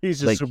 He's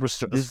just Like, super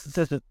stressed.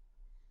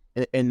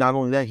 And not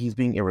only that, he's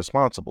being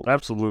irresponsible.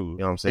 Absolutely. You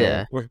know what I'm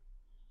saying? Yeah.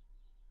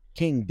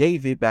 King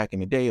David back in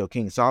the day, or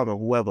King Solomon,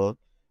 whoever,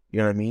 you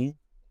know what I mean?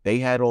 They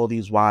had all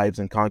these wives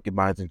and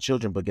concubines and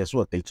children, but guess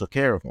what? They took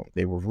care of them.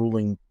 They were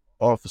ruling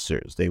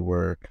officers. They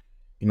were,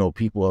 you know,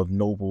 people of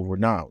noble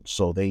renown.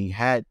 So they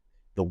had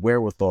the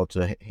wherewithal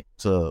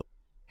to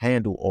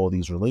handle all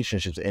these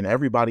relationships, and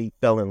everybody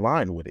fell in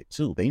line with it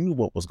too. They knew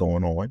what was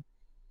going on.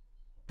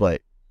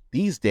 But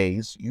these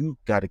days, you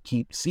got to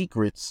keep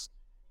secrets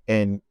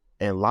and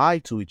lie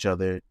to each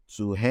other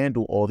to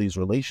handle all these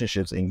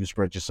relationships, and you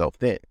spread yourself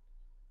thin.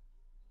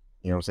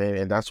 You know what I'm saying?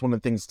 And that's one of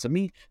the things to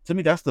me,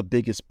 that's the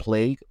biggest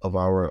plague of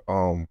our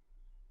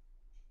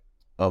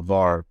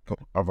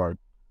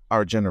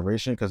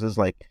generation, because it's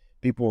like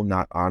people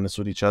not honest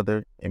with each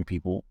other and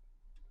people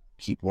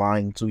keep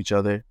lying to each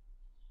other.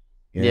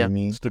 You know what I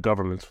mean? It's the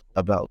government's.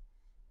 About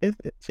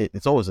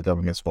it's always the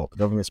government's fault. The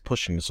government's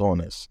pushing this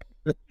on us.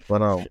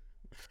 But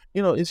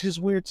you know, it's just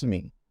weird to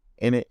me.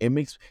 And it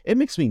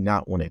makes me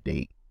not want to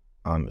date,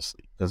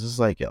 honestly. Because it's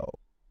like, yo,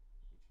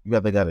 you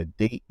either gotta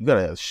date, you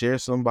gotta share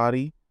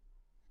somebody,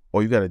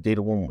 or you gotta date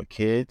a woman with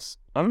kids,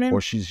 I mean, or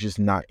she's just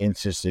not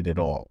interested at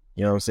all.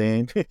 You know what I'm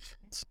saying?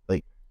 It's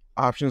like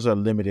options are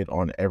limited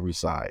on every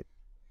side.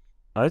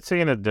 I'd say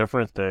in a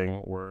different thing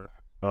where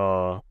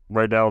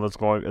right now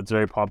it's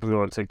very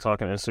popular on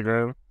TikTok and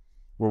Instagram,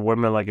 where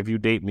women like, if you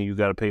date me, you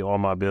got to pay all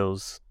my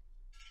bills.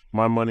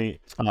 My money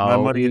is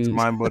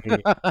my money,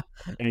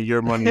 and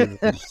your money is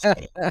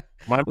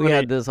my We money.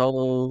 had this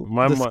whole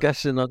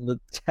discussion on the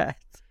chat.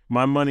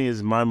 My money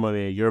is my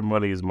money, and your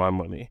money is my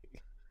money.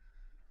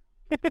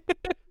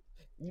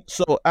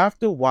 So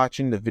after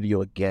watching the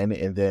video again,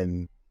 and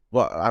then,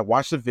 well, I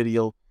watched the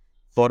video,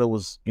 thought it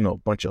was, you know, a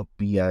bunch of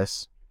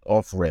BS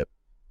off rip.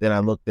 Then I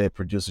looked at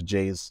producer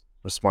Jay's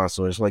response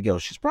to it. It's like, yo,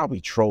 she's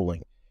probably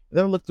trolling. And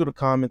then I looked through the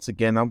comments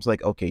again. I was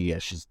like, okay, yeah,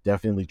 she's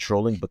definitely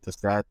trolling. But the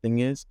sad thing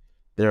is,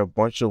 there are a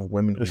bunch of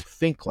women who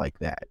think like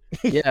that.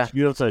 Yeah.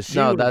 You know what I'm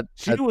saying? No,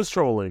 She was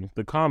trolling.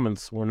 The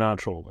comments were not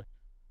trolling.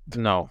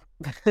 No.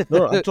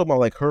 No, I'm talking about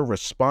like her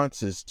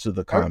responses to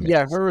the comments.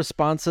 Yeah, her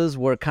responses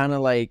were kind of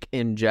like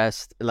in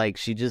jest. Like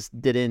she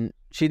didn't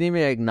even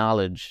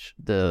acknowledge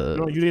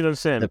No, you need to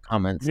understand. the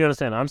comments. You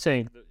understand? I'm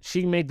saying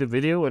she made the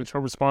video and her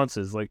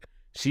responses, like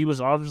she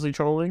was obviously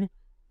trolling,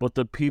 but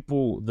the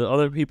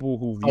other people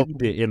who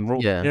viewed it and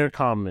wrote their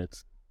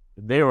comments,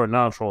 they were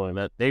not trolling.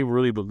 That they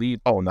really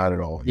believed. Oh, not at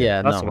all.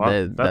 Yeah, that's no, what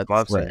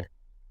I'm saying. Right.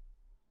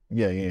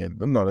 Yeah.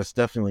 No, that's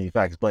definitely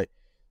facts. But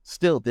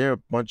still, there are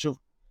a bunch of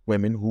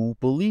women who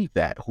believe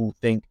that, who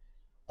think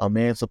a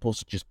man's supposed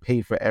to just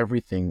pay for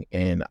everything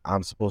and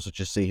I'm supposed to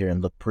just sit here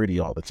and look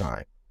pretty all the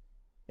time.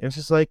 And it's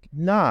just like,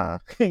 nah,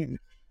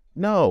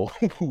 no.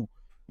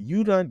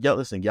 Y'all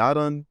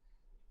done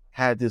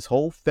had this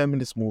whole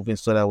feminist movement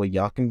so that way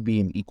y'all can be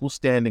in equal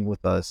standing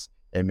with us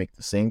and make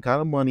the same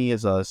kind of money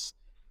as us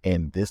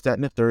and this, that,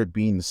 and the third,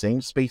 be in the same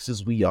space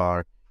as we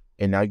are.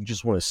 And now you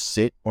just want to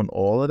sit on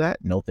all of that?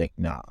 No,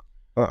 nah.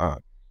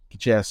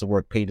 Get your ass to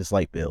work, pay this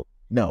light bill.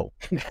 No.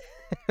 You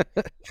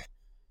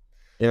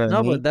know what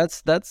I mean? But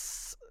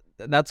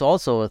that's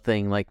also a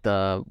thing. Like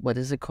what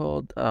is it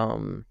called?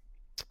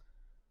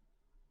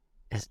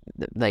 It's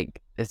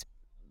like it's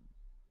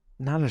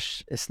not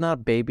it's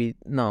not baby.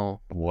 No,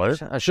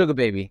 What? a sugar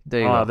baby.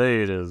 There you go.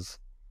 There it is.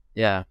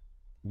 Yeah,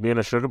 Being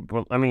a sugar.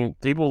 I mean,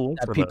 people look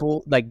for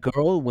that. Like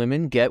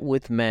women get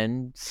with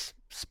men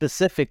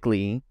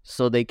specifically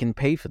so they can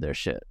pay for their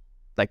shit.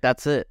 Like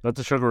that's it. That's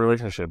a sugar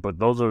relationship. But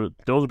those are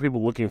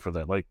people looking for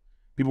that. Like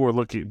people were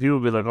looking. People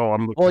would be like, "Oh,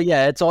 I'm." Well,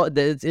 yeah, it's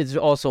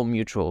also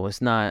mutual.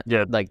 It's not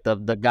like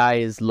the guy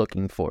is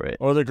looking for it,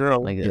 or the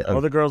girl, like, or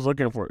the girl's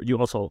looking for it. You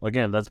also,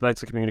 again, that's back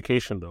to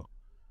communication though.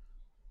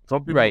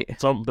 Some people, right?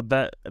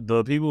 But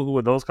the people who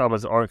in those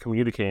comments aren't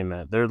communicating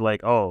that. They're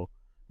like, "Oh,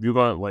 you're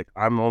going like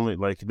I'm only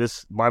like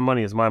this. My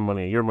money is my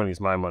money. Your money is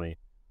my money.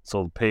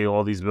 So pay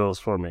all these bills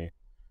for me."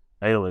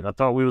 Hey, like I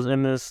thought we was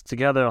in this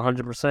together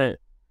 100%.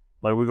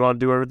 Like we're gonna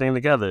do everything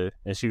together,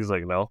 and she was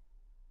like, "No."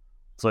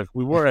 It's like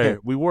we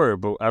were,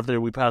 but after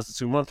we passed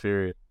the 2-month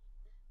period,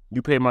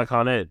 you pay my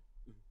Con Ed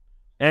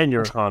and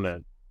your Con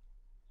Ed.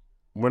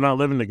 We're not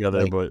living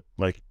together, but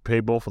like pay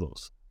both of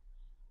those.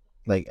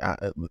 Like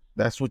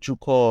that's what you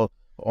call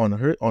on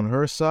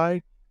her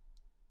side.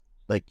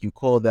 Like you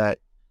call that.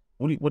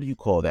 What do you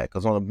call that?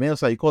 Because on the male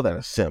side, you call that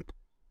a simp.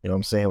 You know what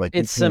I'm saying? Like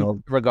it's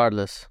simp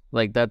regardless.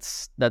 Like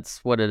that's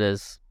what it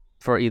is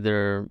for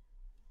either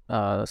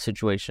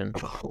situation.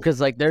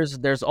 Because like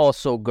there's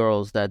also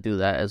girls that do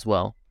that as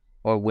well.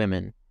 Or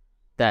women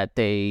that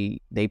they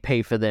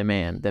pay for their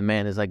man. Their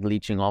man is like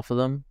leeching off of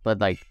them, but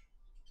like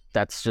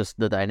that's just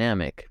the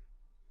dynamic.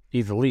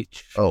 He's a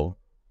leech. Oh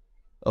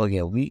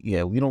yeah,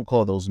 we don't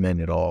call those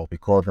men at all. We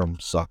call them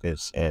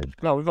suckers. And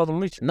no, we call them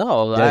leeches.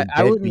 No,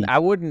 I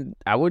wouldn't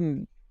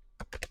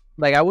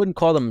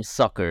call them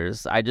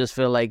suckers. I just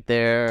feel like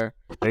they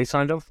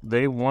signed up.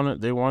 They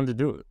wanted to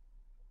do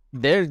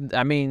it.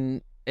 I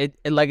mean, it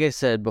like I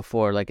said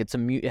before, like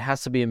it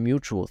has to be a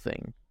mutual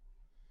thing.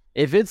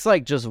 If it's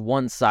like just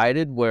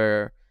one-sided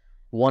where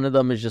one of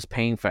them is just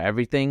paying for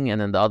everything and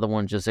then the other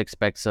one just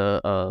expects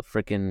a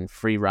freaking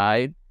free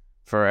ride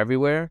for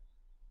everywhere,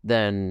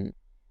 then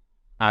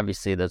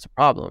obviously there's a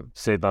problem.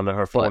 Saved under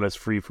her phone as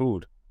free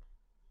food.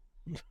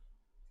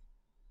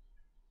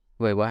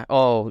 Wait, what?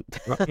 Oh,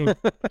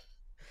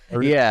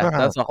 yeah,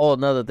 that's a whole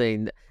nother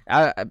thing.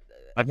 That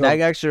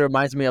actually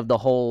reminds me of the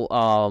whole.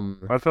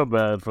 I feel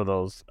bad for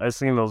those. I've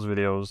seen those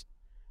videos.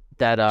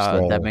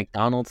 That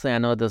McDonald's thing. I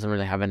know it doesn't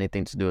really have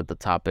anything to do with the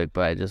topic,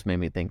 but it just made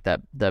me think that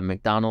the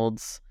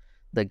McDonald's,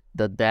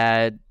 the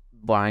dad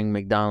buying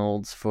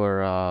McDonald's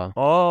for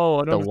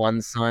the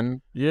one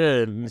son. Yeah,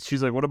 and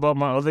she's like, "What about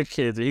my other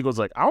kids?" And he goes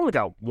like, "I only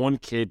got one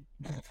kid.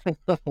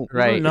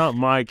 Right? They're not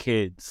my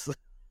kids."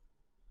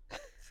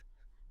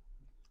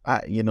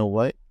 You know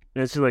what?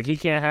 And she's like, "He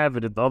can't have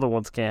it if the other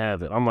ones can't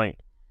have it." I'm like,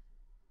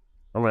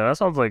 that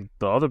sounds like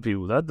the other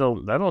people. That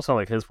don't sound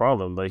like his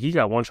problem. Like he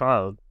got one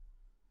child.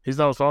 He's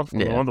not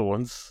responsible for the other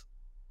ones.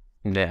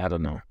 Yeah, I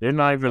don't know. They're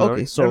not even.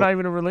 They're not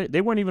even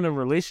They weren't even in a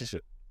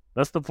relationship.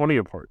 That's the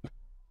funnier part.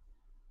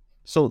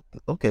 So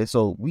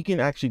we can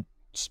actually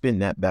spin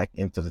that back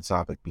into the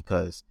topic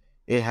because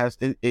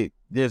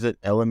there's an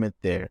element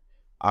there.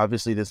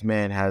 Obviously, this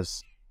man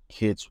has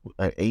kids,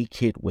 a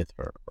kid with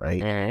her,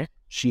 right? Mm-hmm.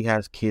 She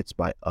has kids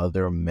by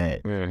other men.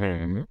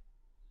 Mm-hmm.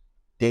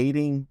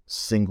 Dating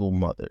single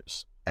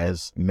mothers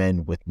as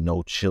men with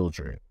no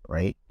children,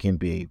 right, can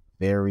be a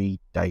very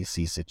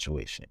dicey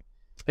situation.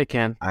 It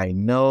can. I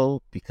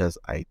know because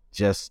I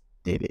just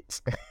did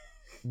it.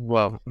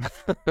 Well,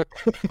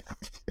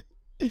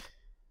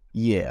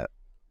 yeah,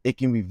 it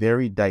can be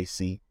very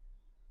dicey,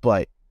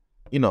 but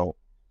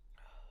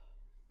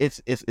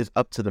it's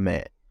up to the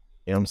man.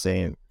 You know what I'm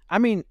saying? I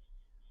mean,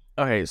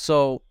 okay,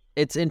 so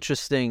it's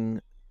interesting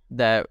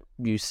that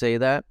you say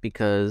that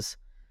because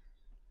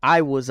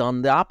I was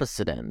on the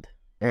opposite end.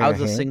 I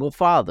was a Mhm. single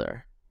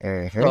father.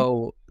 Mhm.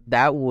 So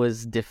that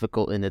was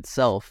difficult in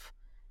itself,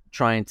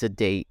 trying to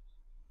date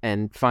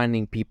and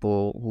finding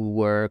people who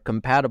were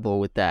compatible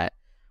with that.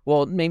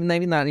 Well, maybe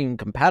not even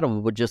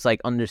compatible, but just like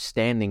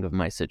understanding of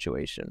my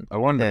situation. I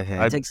wonder.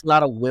 Mhm. It takes a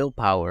lot of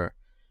willpower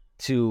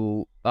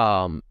to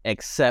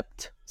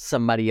accept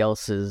somebody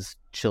else's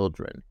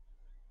children.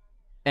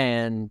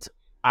 And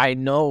I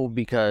know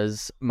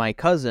because my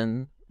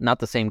cousin, not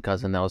the same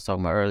cousin that I was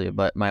talking about earlier,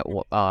 but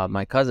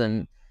my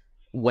cousin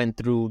went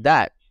through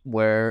that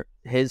where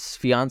his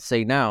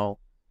fiance now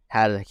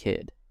had a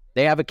kid.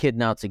 They have a kid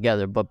now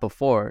together, but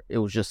before it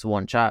was just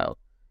one child.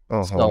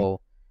 Uh-huh.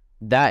 So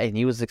that, and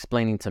he was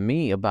explaining to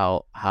me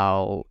about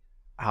how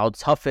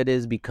tough it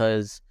is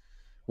because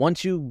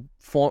once you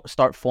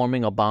start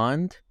forming a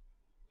bond,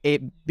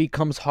 it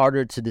becomes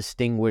harder to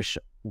distinguish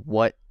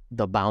what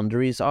the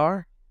boundaries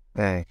are.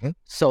 Mhm.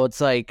 So it's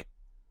like,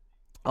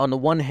 on the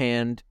one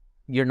hand,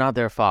 you're not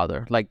their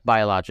father, like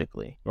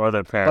biologically. Or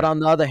their But parent. on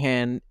the other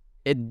hand,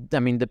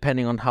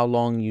 depending on how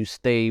long you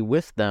stay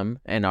with them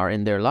and are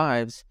in their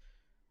lives,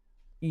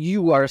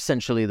 you are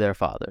essentially their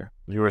father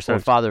You were or saying,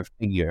 father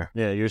figure.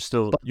 yeah, you're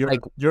still But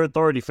like, your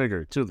authority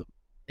figure to them.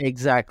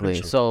 exactly.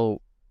 Essentially.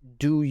 So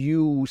do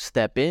you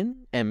step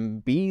in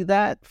and be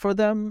that for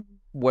them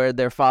where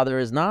their father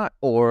is not,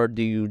 or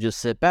do you just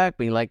sit back,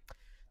 be like,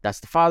 that's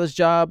the father's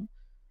job?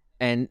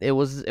 And it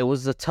was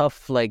a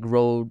tough like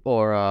road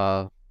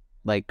or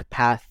like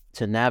path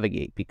to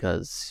navigate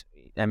because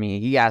I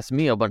mean he asked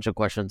me a bunch of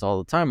questions all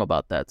the time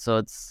about that, so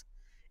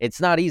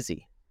it's not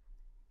easy.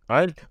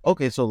 I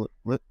Okay, so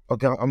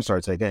okay, I'm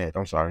sorry, Tay. Go ahead.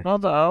 I'm sorry.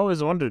 not that I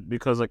always wondered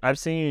because like I've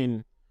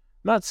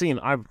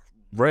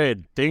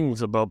read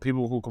things about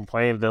people who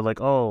complain. They're like,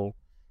 oh,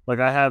 like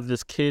I have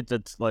this kid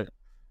that's like,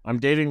 I'm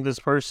dating this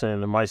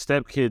person and my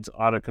stepkid's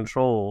out of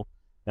control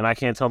and I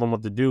can't tell them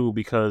what to do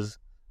because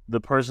the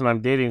person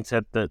I'm dating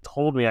said that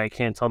told me I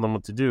can't tell them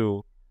what to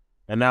do.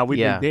 And now we've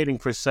been Yeah, dating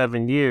for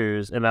 7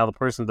 years and now the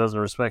person doesn't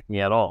respect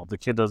me at all. The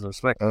kid doesn't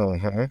respect me.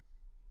 Uh-huh.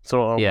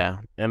 So, yeah.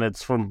 and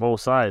it's from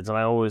both sides. And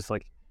I always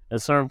like, at a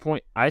certain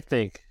point, I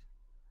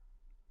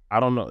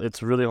don't know.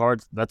 It's really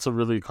hard. That's a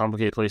really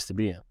complicated place to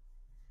be in.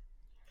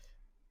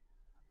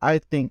 I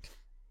think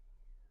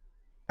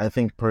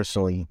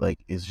personally, like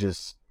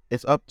it's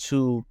up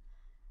to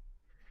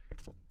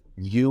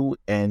you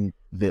and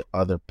the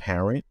other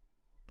parent,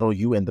 or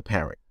you and the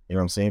parent. You know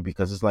what I'm saying?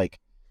 Because it's like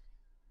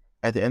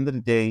at the end of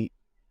the day,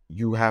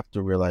 you have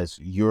to realize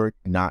you're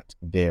not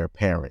their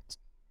parent.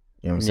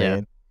 You know what I'm Yeah.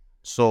 saying?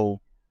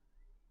 So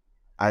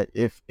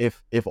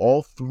if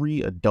all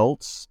three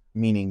adults,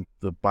 meaning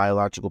the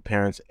biological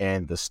parents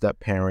and the step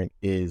parent,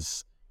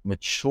 is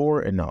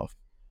mature enough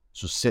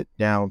to sit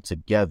down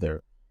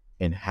together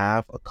and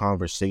have a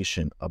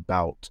conversation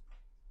about,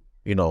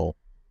 you know,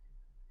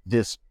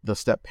 the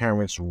step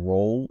parent's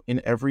role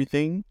in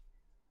everything,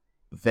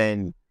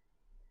 then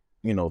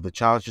the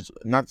child just,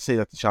 not to say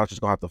that the child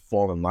just gonna have to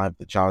fall in line, but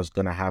the child's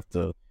gonna have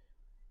to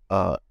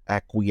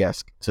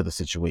acquiesce to the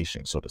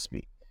situation, so to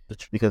speak.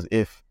 Because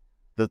if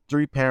the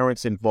three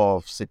parents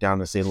involved sit down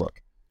and say,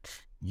 look,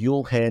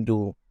 you'll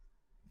handle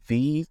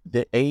the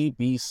A,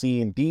 B,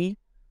 C, and D,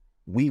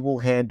 we will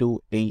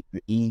handle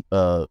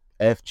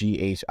F, G,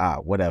 H, I,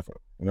 whatever.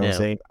 You know what I'm Yeah.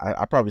 saying?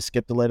 I probably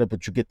skipped the letter,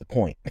 but you get the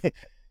point. You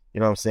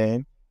know what I'm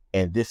saying?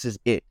 And this is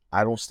it.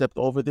 I don't step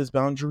over this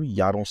boundary.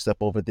 Y'all don't step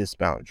over this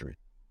boundary.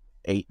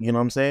 You know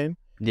what I'm saying?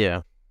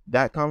 Yeah.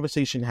 That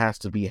conversation has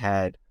to be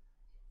had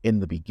in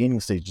the beginning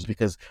stages,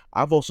 because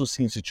I've also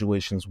seen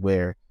situations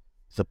where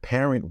the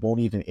parent won't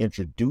even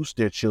introduce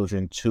their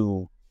children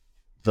to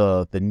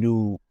the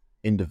new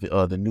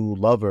the new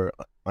lover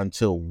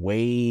until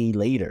way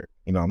later.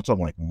 I'm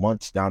talking like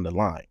months down the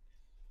line,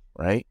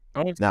 right?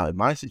 Oh, Now, in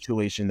my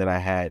situation that I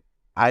had,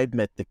 I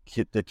met the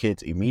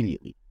kids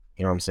immediately.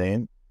 You know what I'm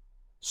saying?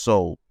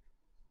 So,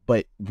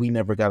 but we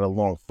never got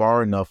along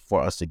far enough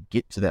for us to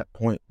get to that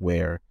point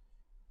where,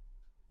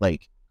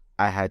 like,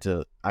 I've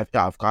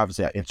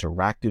obviously I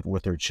interacted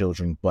with her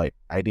children, but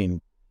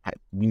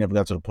we never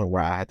got to the point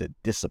where I had to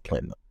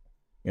discipline them.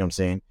 You know what I'm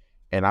saying?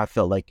 And I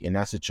felt like in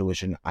that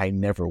situation, I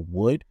never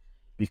would,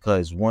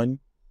 because one,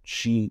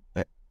 she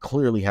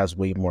clearly has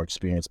way more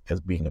experience as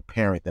being a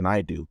parent than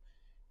I do.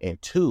 And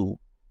two,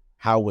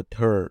 how would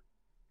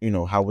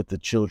the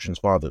children's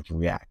fathers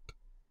react?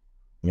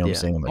 You know what I'm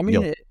saying? I'm I like,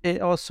 mean, yo,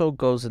 it also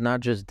goes in not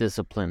just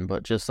discipline,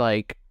 but just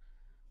like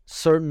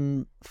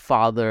certain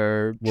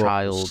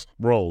father-child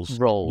roles.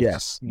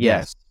 roles.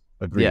 yes,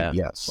 agreed, Yeah.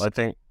 yes. I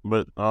think,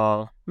 but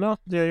no,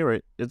 yeah, you're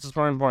right. It's a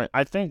starting point.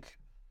 I think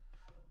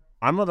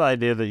I'm of the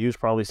idea that you should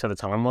probably set a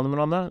time limit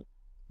on that,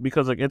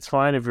 because like it's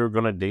fine if you're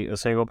gonna date a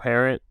single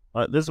parent.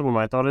 This is what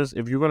my thought is: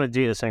 if you're gonna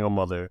date a single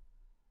mother,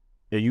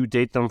 if you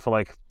date them for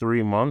like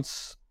 3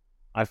 months,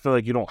 I feel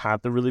like you don't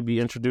have to really be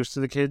introduced to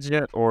the kids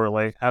yet, or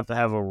like have to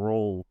have a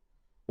role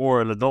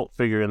or an adult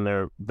figure in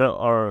their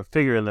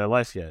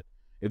life yet.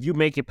 If you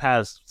make it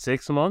past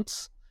 6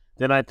 months,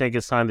 then I think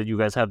it's time that you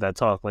guys have that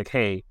talk. Like,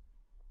 hey,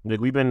 like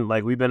we've been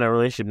in a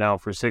relationship now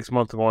for 6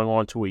 months, going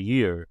on to a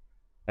year,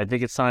 I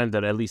think it's time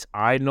that at least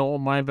I know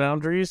my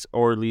boundaries,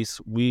 or at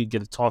least we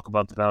get to talk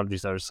about the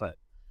boundaries that are set.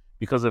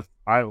 Because if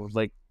I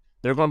like,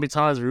 there are going to be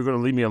times where you're going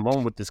to leave me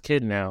alone with this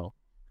kid now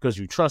because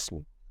you trust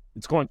me.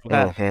 It's going to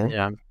happen. Mhm.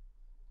 Yeah.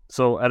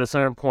 So at a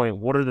certain point,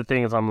 what are the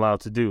things I'm allowed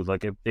to do?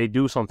 Like if they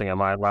do something,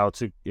 am I allowed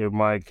to?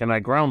 Can I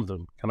ground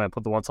them? Can I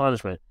put them on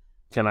punishment?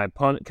 Can I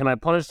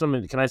punish them?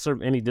 And can I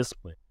serve any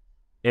discipline?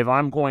 If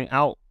I'm going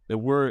out,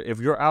 if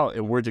you're out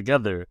and we're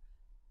together,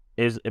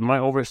 am I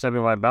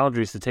overstepping my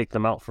boundaries to take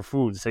them out for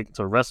food, to take them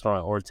to a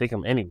restaurant, or take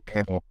them anywhere?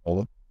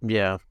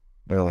 Yeah.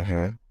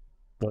 Mhm.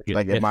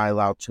 Like, am I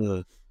allowed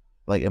to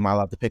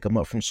pick them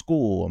up from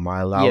school? Am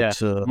I allowed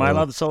to? Am I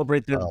allowed to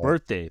celebrate their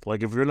birthday?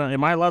 Like, if you're not,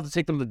 am I allowed to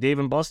take them to Dave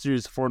and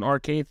Buster's for an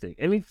arcade thing?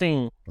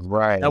 Anything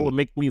Right. that would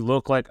make me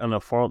look like a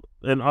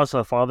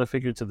father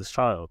figure to this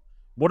child.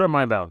 What are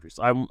my boundaries?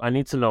 I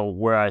need to know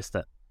where I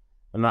step,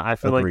 and I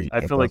feel Agreed.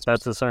 like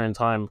that's a certain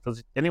time,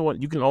 because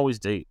anyone, you can always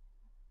date.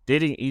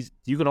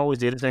 You can always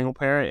date a single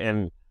parent,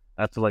 and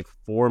after like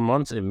 4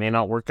 months, it may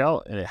not work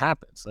out, and it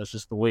happens. That's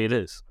just the way it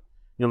is.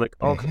 You're like,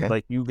 okay,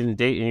 like you can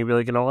date, and you be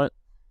like, you know what?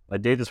 I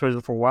date this person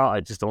for a while.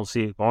 I just don't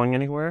see it going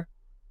anywhere.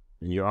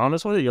 And you're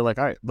honest with it. You're like,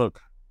 all right, look,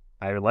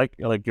 I like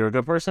you're a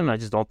good person. I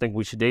just don't think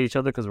we should date each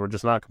other because we're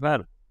just not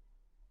compatible.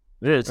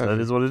 It is. That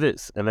is what it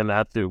is. And then I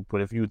have to.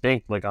 But if you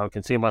think like I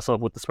can see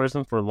myself with this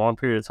person for a long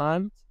period of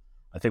time,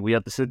 I think we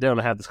have to sit down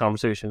and have this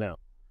conversation now.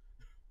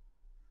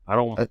 I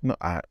don't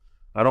mind.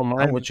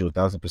 I'm with you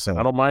 1,000%.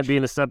 I don't mind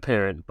being a step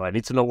parent, but I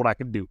need to know what I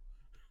can do.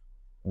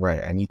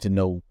 Right. I need to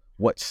know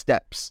what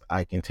steps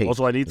I can take.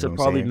 Also, I need to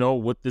probably know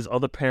what this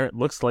other parent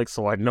looks like,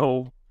 so I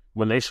know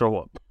when they show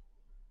up.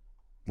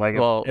 Like,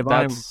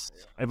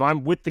 if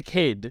I'm with the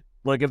kid,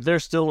 like if they're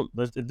still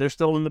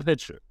in the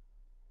picture,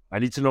 I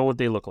need to know what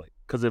they look like.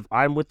 Because if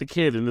I'm with the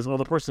kid and this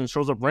other person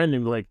shows up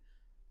randomly, like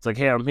it's like,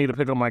 hey, I'm here to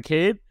pick up my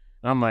kid,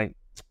 and I'm like,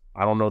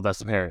 I don't know if that's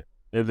the parent.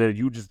 And then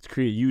you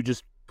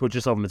just put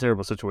yourself in a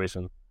terrible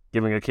situation,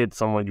 giving a kid to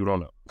someone you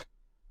don't know.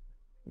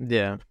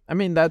 Yeah, I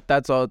mean that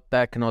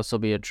can also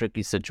be a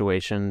tricky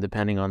situation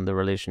depending on the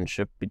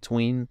relationship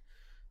between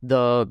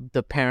the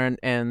parent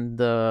and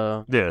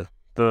the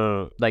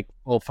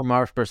from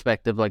our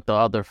perspective, like the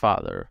other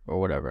father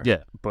or whatever.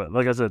 Yeah, but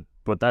like I said,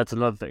 that's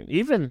another thing.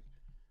 Even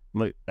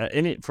like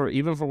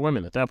even for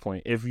women at that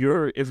point, if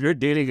you're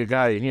dating a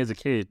guy and he has a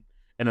kid,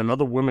 and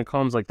another woman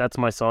comes like, that's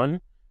my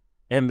son,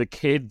 and the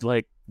kid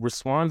like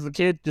responds, the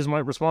kid just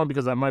might respond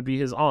because that might be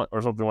his aunt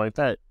or something like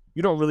that.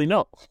 You don't really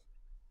know.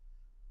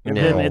 And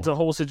then it's a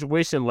whole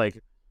situation,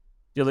 like,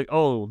 you're like,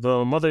 oh,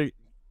 the mother,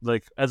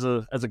 like, as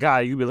a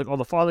guy, you'd be like, oh,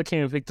 the father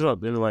came and picked it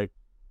up. And like,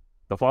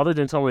 the father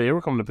didn't tell me they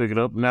were coming to pick it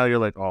up. Now you're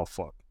like, oh,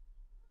 fuck.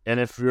 And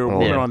if you're a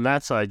woman on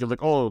that side, you're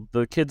like, oh,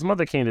 the kid's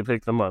mother came to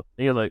pick them up.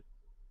 And you're like,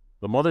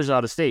 the mother's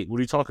out of state. What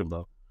are you talking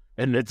about?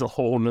 And it's a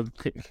whole nother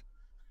thing.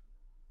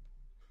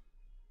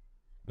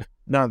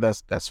 No,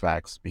 that's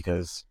facts,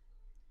 because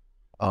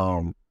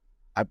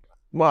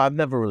I've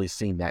never really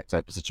seen that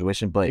type of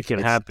situation, but it can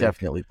it's happen.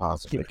 Definitely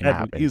possible. It can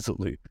happen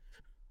easily.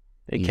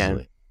 It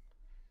can.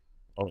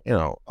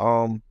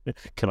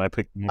 Can I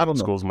pick? I don't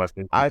know. School's my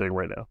favorite thing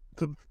right now.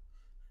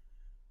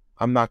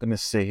 I'm not gonna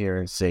sit here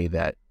and say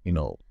that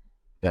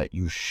that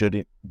you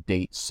shouldn't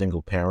date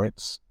single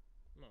parents.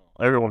 No,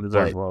 everyone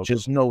deserves love.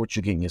 Just know what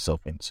you're getting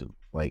yourself into.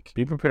 Like,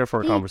 be prepared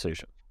for a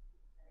conversation.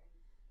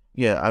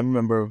 Yeah, I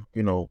remember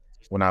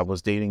when I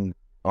was dating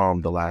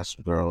the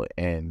last girl,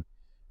 and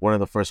one of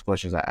the first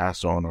questions I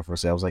asked her on our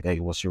first day, I was like, hey,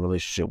 what's your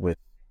relationship with,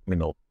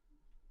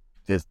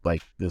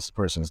 this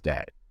person's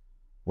dad?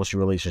 What's your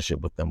relationship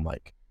with them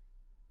like?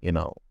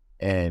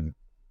 And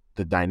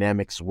the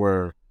dynamics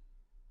were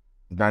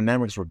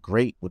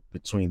great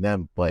between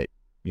them, but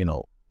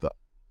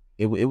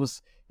it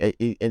was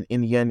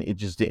in the end, it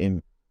just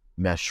didn't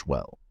mesh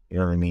well. You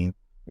know what I mean?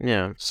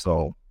 Yeah.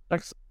 So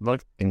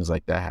things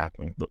like that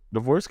happen.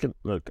 Divorce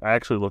I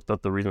actually looked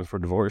up the reasons for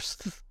divorce.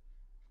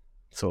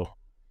 So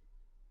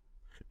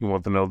you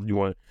want to know?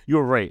 You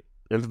were right.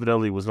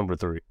 Infidelity was number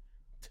 3.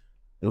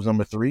 It was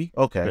number 3?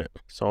 Okay. Yeah.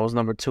 So it was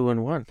number 2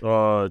 and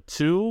 1.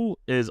 2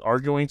 is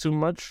arguing too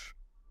much,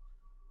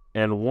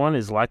 and 1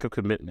 is lack of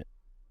commitment.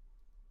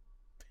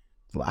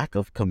 Lack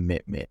of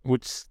commitment.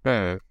 Which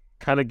kind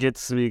of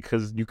gets me,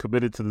 because you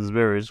committed to this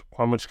marriage.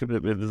 How much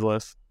commitment is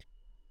less?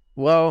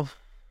 Well,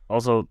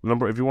 also,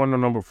 if you want to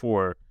know number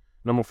 4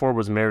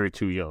 was married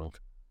too young.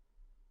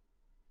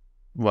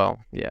 Well,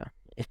 yeah.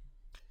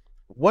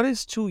 What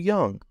is too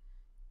young?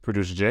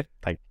 Producer J?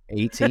 Like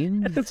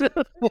 18? It's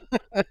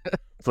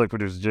like,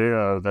 Producer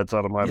J, that's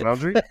out of my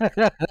boundary.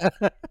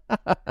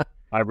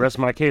 I rest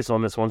my case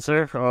on this one,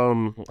 sir.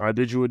 I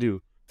bid you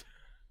adieu.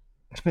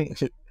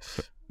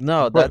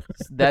 No,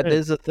 that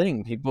is a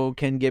thing. People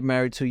can get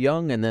married too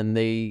young, and then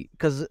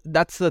because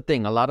that's the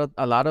thing. A lot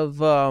of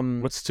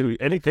what's too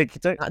anything?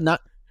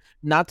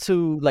 Not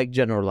to like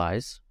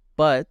generalize,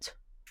 but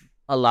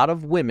a lot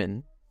of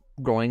women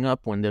growing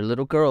up when they're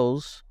little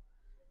girls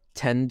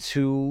tend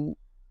to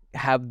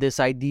have this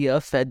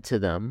idea fed to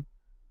them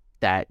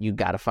that you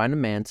got to find a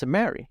man to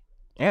marry.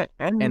 Yeah,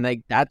 and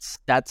like that's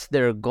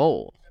their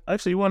goal.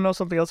 Actually, you want to know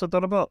something else I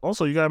thought about?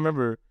 Also, you gotta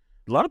remember,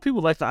 a lot of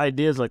people like the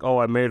ideas like, "Oh,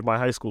 I married my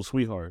high school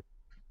sweetheart."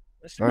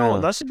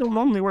 That shit don't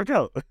normally work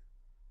out.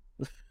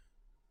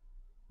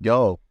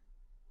 Yo,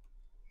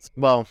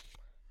 Well,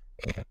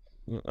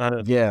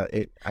 yeah,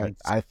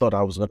 I thought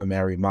I was gonna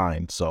marry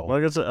mine, so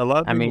like I said, a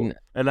lot of I people, mean,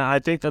 and I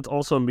think that's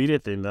also a media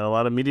thing. Now, a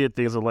lot of media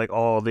things are like,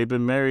 "Oh, they've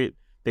been married,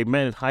 they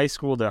met in high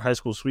school, they're high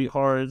school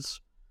sweethearts,"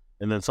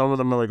 and then some of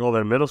them are like, "Oh,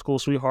 they're middle school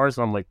sweethearts,"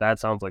 and I'm like, that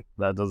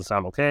doesn't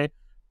sound okay,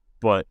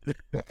 but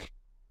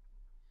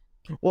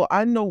well,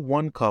 I know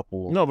one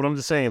couple. no, but I'm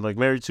just saying, like,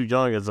 married too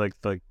young is like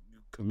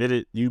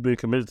committed. You've been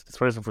committed to this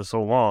person for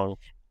so long,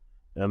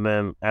 and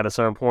then at a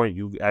certain point,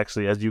 you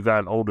actually, as you've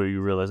gotten older,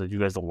 you realize that you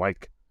guys don't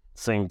like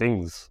the same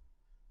things,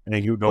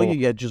 and you Oh don't.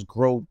 yeah, just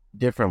grow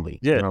differently.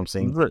 Yeah, You know what I'm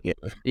saying? right. Yeah.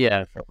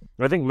 yeah,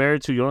 I think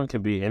married too young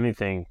can be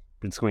anything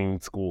between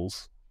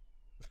schools.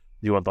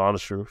 You want the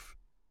honest truth,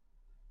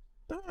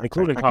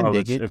 including I can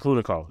college. dig it.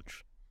 Including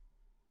college.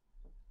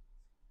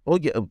 Oh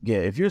yeah.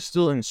 If you're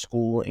still in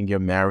school and you're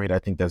married, I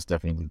think that's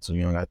definitely too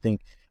young.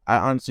 I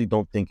honestly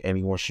don't think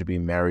anyone should be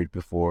married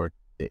before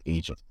the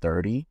age of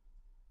 30.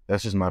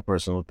 That's just my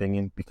personal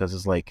opinion because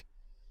it's like,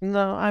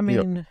 no, I you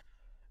know, mean,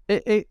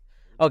 it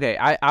okay.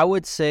 I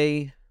would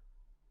say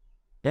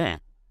Yeah,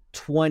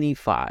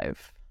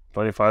 25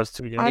 25 is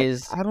too young.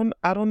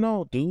 I don't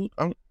know, dude.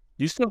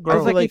 You still I grow.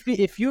 was like, like-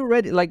 if you're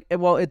ready, like,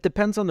 well, it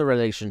depends on the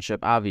relationship,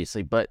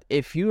 obviously, but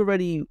if you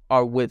already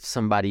are with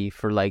somebody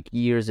for like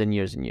years and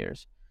years and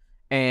years,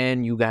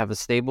 and you have a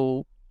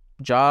stable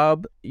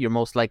job, you're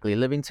most likely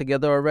living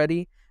together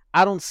already,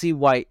 I don't see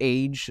why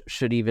age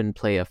should even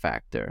play a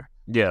factor.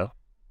 Yeah,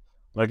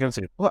 I can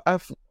see. well,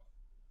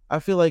 I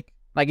feel like,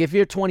 Like, if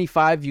you're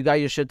 25, you got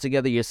your shit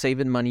together, you're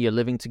saving money, you're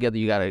living together,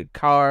 you got a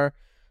car,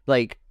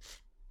 like,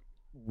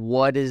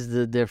 what is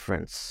the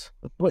difference?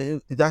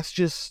 but that's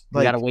just You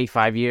like, gotta wait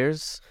 5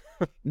 years?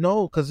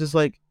 no, because it's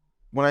like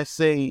when I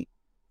say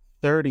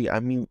 30,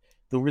 I mean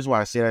the reason why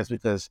I say that is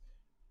because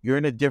you're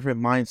in a different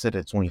mindset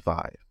at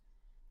 25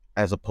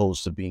 as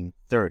opposed to being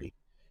 30. You know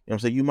what I'm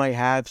saying? You might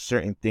have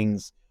certain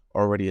things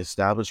already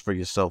established for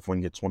yourself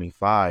when you're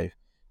 25.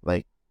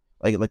 Like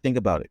think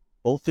about it.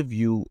 Both of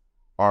you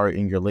are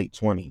in your late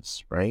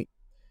 20s, right?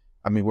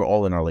 I mean, we're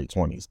all in our late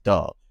 20s,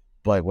 duh.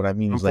 But what I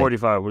mean I'm is like,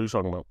 45. What are you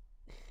talking about?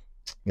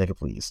 nigga,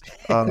 please.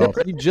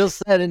 You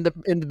just said in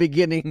the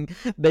beginning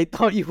they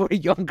thought you were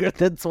younger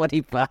than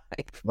 25.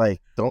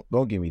 Like,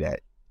 don't give me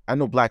that. I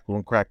know black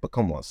don't crack, but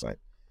come on, son.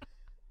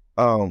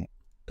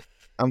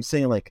 I'm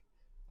saying like,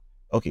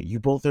 okay, you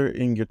both are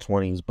in your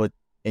 20s,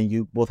 and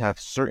you both have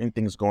certain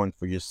things going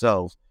for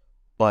yourselves,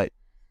 but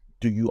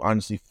do you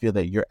honestly feel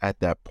that you're at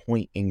that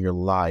point in your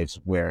lives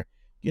where,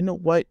 you know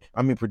what?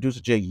 I mean,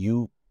 producer Jay,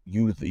 you're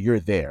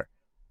there,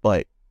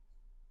 but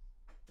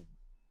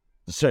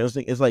the certain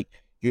thing is like,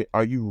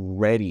 are you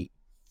ready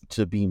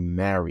to be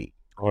married?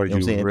 Are You know what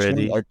I'm saying? you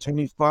ready? At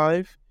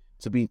 25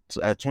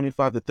 at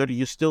 25 to 30,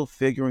 you're still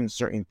figuring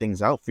certain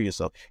things out for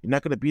yourself. You're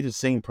not going to be the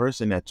same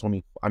person at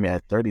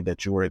 30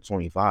 that you were at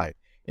 25.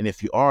 And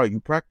if you are, you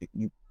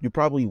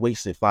probably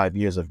wasted 5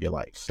 years of your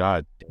life.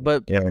 God.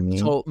 But You know what I mean?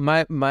 so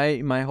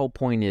my whole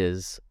point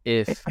is,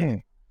 if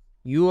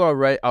you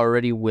are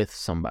already with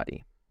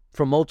somebody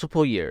for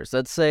multiple years,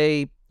 let's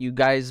say you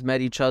guys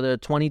met each other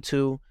at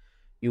 22,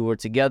 you were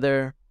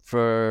together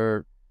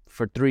for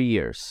 3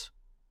 years,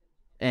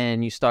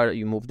 and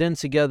you moved in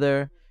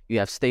together, you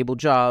have stable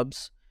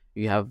jobs,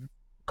 you have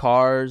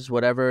cars,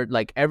 whatever,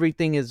 like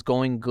everything is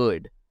going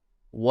good.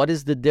 What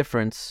is the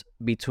difference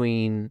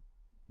between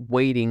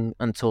waiting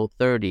until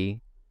 30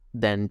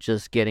 than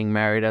just getting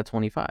married at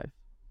 25?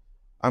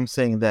 I'm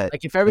saying that,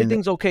 Like, if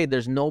everything's okay,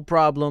 there's no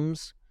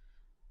problems,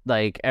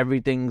 like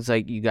everything's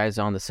like you guys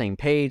are on the same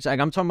page, like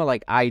I'm talking about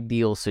like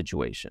ideal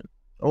situation.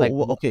 like,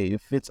 well, okay,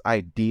 if it's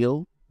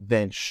ideal,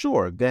 then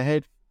sure, go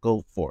ahead,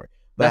 go for it.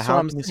 But That's what how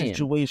I'm many saying.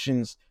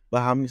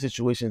 how many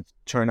situations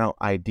turn out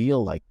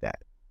ideal like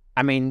that?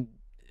 I mean,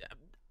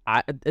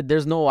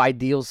 there's no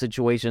ideal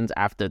situations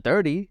after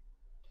 30.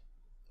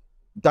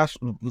 That's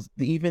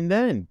even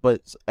then.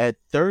 But at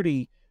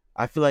 30,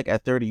 I feel like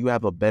at 30 you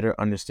have a better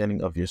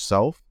understanding of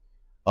yourself,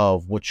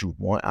 of what you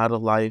want out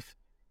of life,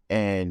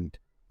 and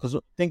because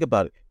think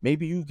about it,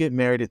 maybe you get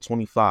married at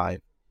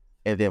 25,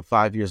 and then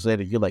 5 years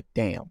later you're like,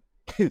 damn,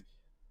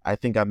 I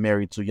think I'm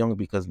married too young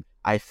because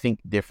I think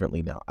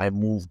differently now. I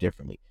move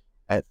differently.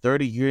 At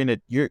 30,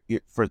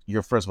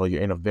 first of all,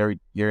 you're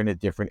in a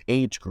different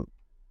age group,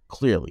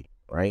 clearly,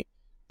 right?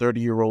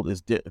 30-year-old a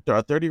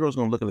 30-year-old is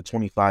going to look at a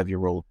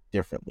 25-year-old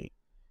differently.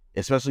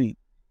 Especially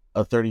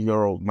a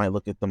 30-year-old might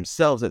look at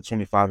themselves at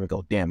 25 and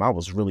go, damn, I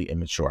was really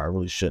immature. I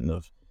really shouldn't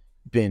have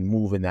been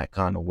moving that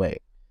kind of way.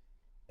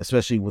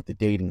 Especially with the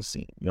dating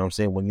scene. You know what I'm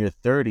saying? When you're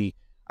 30,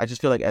 I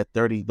just feel like at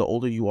 30, the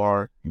older you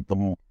are,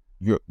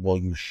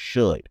 you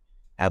should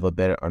have a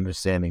better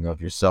understanding of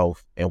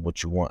yourself and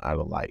what you want out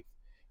of life.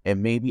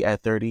 And maybe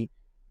at 30,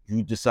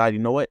 you decide, you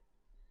know what?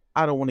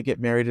 I don't want to get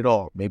married at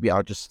all. Maybe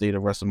I'll just stay the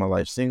rest of my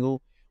life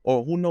single.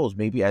 Or who knows,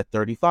 maybe at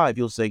 35,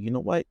 you'll say, you know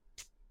what?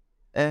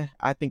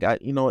 I think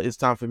it's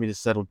time for me to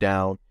settle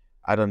down.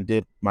 I done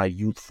did my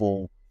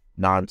youthful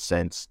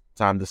nonsense.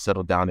 Time to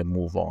settle down and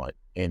move on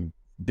and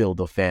build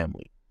a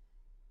family.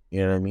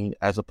 You know what I mean?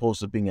 As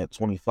opposed to being at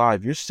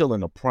 25, you're still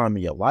in the prime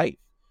of your life.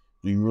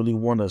 Do you really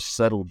want to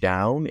settle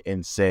down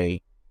and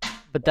say,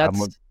 But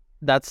I'm a,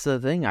 that's the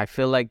thing. I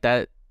feel like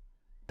that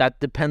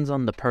depends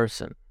on the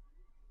person.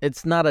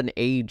 It's not an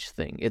age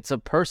thing. It's a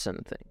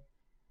person thing.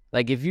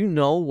 Like if you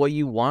know what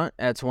you want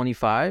at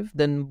 25,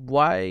 then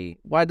why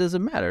does it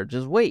matter?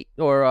 Just wait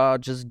or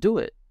just do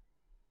it.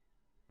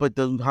 but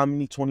how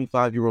many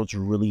 25-year-olds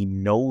really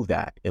know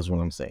that is what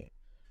I'm saying.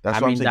 That's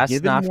I what I'm mean, saying. that's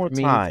Give it not more for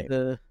me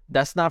time.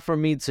 that's not for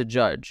me to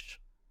judge.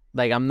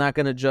 Like I'm not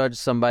gonna judge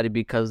somebody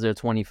because they're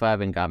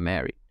 25 and got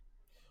married.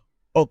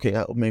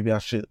 Okay, maybe I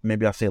say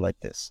it like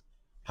this.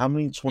 How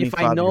many If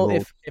I know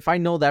 25-year-olds? if I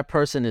know that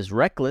person is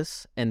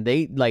reckless and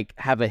they like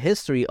have a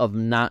history of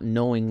not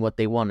knowing what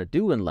they want to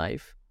do in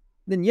life,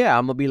 then yeah,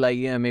 I'm gonna be like,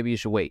 yeah, maybe you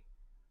should wait.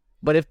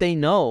 But if they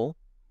know,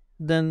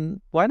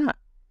 then why not?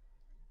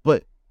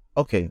 But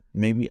okay,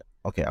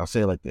 I'll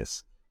say it like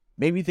this.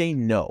 Maybe they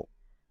know,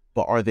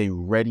 but are they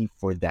ready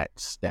for that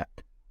step?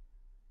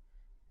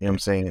 You know what I'm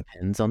saying?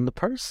 Depends on the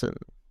person.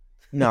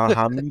 Now,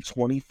 how many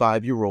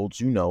 25-year-olds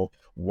you know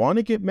want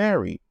to get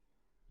married,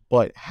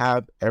 but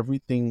have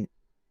everything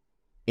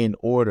in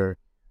order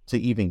to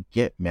even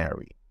get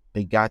married?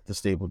 They got the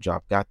stable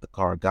job, got the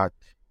car, got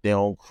their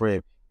own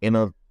crib, in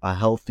a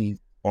healthy,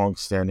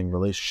 long-standing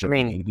relationship. I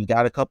mean- maybe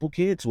got a couple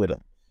kids with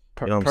them.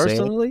 You know what I'm saying?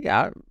 Personally,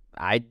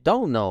 I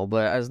don't know,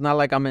 but it's not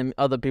like I'm in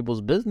other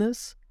people's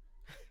business.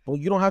 Well,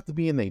 you don't have to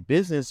be in their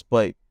business,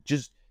 but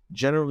just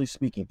generally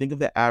speaking, think of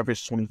the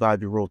average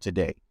 25-year-old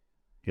today.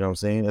 You know what I'm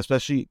saying?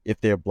 Especially if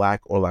they're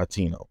Black or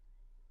Latino.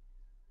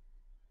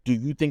 Do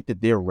you think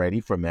that they're ready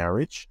for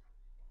marriage?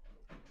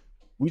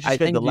 We just I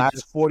spent think the you last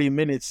just- 40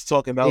 minutes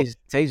talking about He's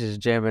just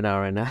jamming out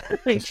right now.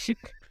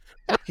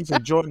 he's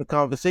enjoying the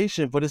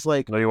conversation, but it's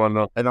like, No, you want to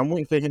know? and I'm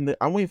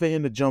waiting for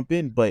him to jump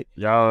in, but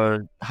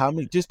Y'all, how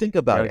many? Just think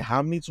about Yeah. it.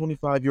 How many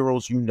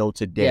 25-year-olds you know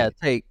today? Yeah,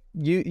 take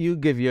you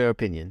give your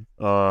opinion.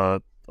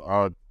 like,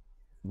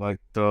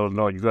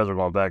 no, you guys are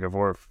going back and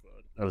forth.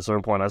 At a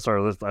certain point, I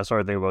started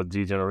thinking about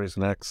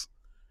Generation X.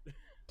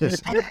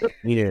 Just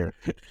here.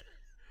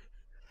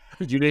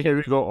 You didn't hear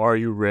me go, "Are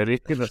you ready?"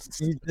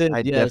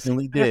 I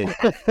definitely did.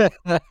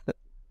 Let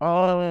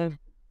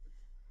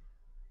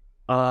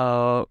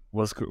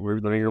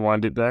me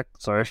rewind it back.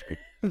 Sorry,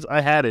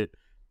 I had it,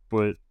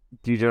 but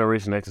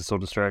Generation X is so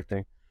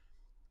distracting.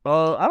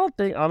 I don't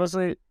think,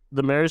 honestly,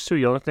 the marriage too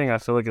young thing. I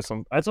feel like it's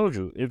some. I told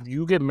you, if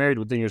you get married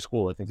within your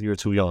school, I think you're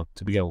too young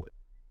to begin with.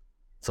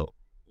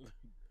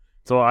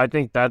 So I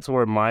think that's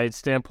where my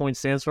standpoint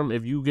stands from.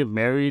 If you get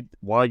married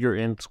while you're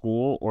in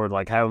school or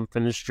like haven't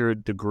finished your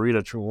degree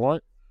that you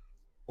want,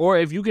 or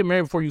if you get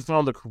married before you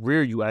found the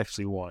career you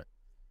actually want,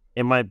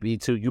 it might be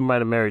too. You might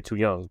have married too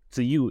young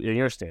to you in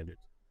your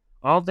standards.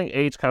 I don't think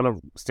age kind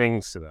of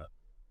stings to that.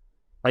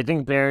 I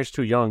think marriage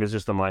too young is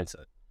just a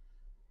mindset.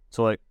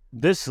 So like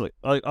this,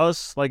 like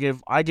us, like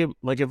if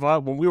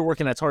when we were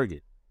working at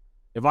Target,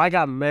 if I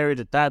got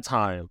married at that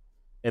time,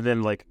 and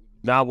then like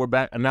now we're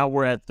back, and now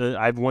we're at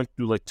I went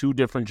through like 2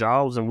 different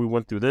jobs, and we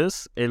went through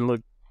this, and look,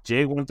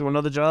 Jay went through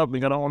another job, we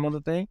got on another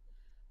thing.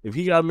 If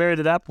he got married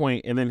at that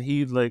point, and then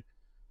he like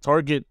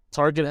Target,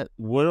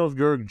 whatever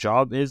your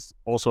job is,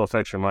 also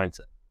affects your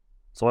mindset.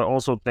 So I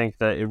also think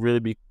that it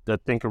really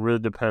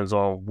depends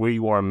on where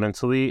you are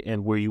mentally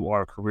and where you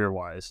are career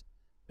wise,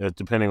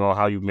 depending on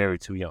how you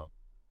married too young.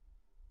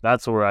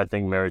 That's where I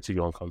think married too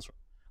young comes from.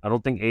 I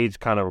don't think age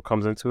kind of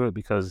comes into it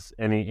because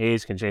any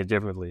age can change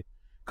differently.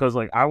 Because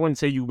like I wouldn't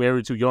say you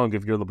married too young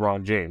if you're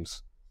LeBron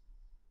James.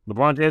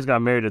 LeBron James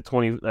got married at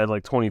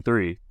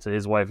 23 to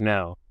his wife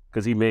now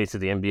because he made it to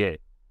the NBA.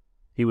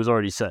 He was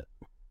already set.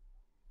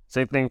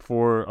 Same thing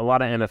for a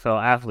lot of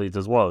NFL athletes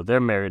as well. They're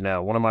married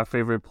now. One of my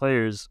favorite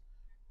players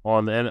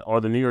on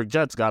the New York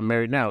Jets got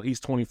married now. He's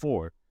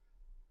 24.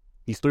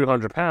 He's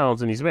 300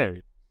 pounds and he's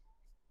married.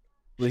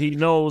 But he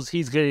knows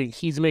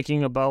he's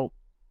making about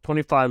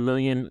 $25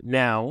 million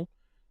now,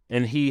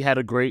 and he had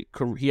a great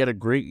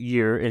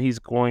year, and he's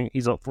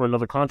up for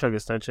another contract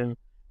extension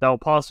that will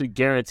possibly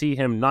guarantee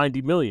him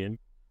 $90 million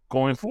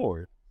going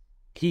forward.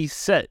 He's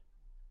set.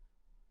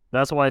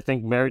 That's why I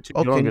think married too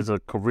young is a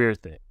career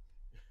thing.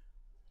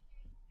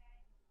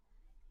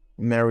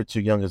 Married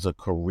too young is a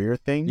career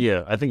thing?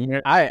 Yeah, I think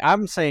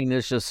I'm saying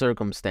it's just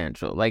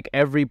circumstantial. Like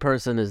every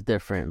person is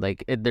different.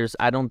 Like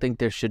I don't think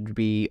there should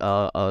be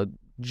a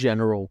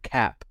general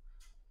cap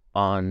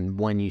on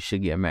when you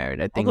should get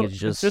married. I think it's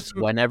just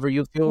whenever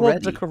you feel ready.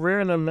 It's a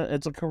career and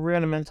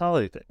a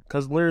mentality thing.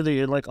 Because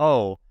literally, like,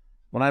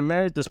 when I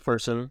married this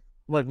person,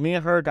 like me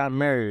and her got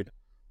married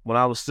when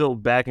I was still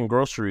bagging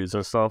groceries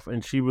and stuff,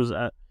 and she was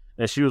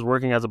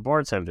working as a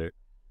bartender.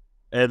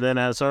 And then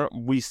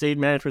we stayed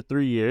married for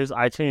 3 years.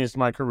 I changed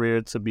my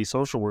career to be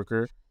social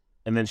worker,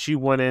 and then she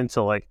went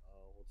into like,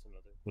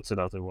 what's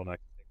another one?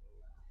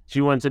 She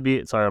went to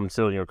be. Sorry, I'm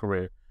still in your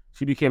career.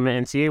 She became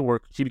an NTA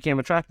worker. She became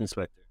a track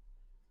inspector.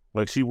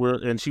 Like she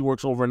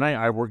works overnight.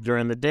 I work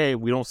during the day.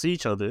 We don't see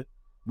each other,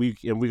 we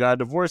got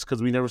divorced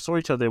because we never saw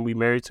each other and we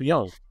married too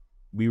young.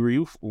 We were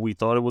youth. We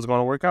thought it was going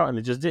to work out and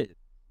it just did.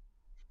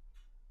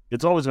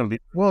 It's always going to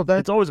be. Well,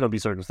 It's always going to be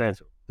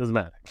circumstantial. Doesn't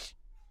matter.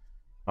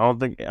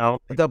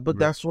 but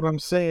that's what I'm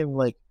saying.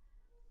 Like,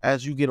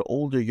 as you get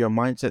older, your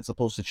mindset's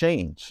supposed to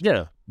change.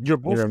 Yeah, you're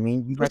both. You know what I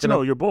mean?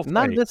 You're both.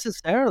 Not right.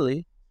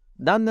 necessarily.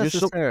 Not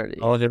necessarily.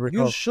 There we You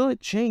go.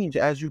 should change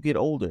as you get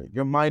older.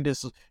 Your mind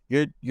is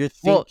you're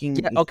Well,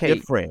 thinking yeah, is okay.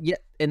 different. Yeah,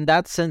 in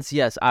that sense,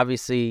 yes.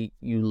 Obviously,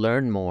 you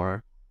learn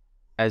more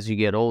as you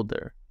get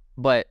older,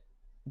 but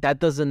that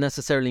doesn't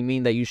necessarily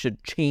mean that you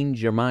should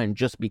change your mind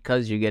just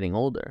because you're getting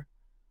older.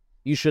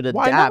 You should adapt.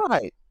 Why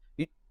not?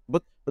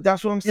 But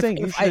that's what I'm saying.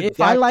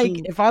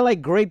 If I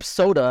like grape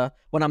soda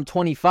when I'm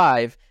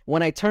 25,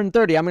 when I turn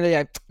 30, I'm gonna be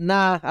like,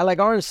 nah, I like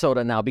orange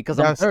soda now because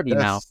I'm 30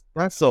 now.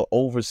 That's an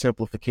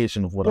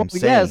oversimplification of what I'm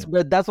saying. Yes,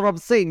 but that's what I'm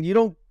saying. You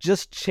don't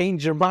just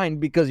change your mind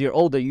because you're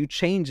older. You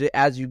change it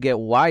as you get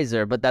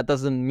wiser, but that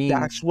doesn't mean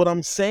That's what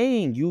I'm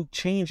saying. You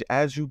change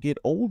as you get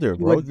older,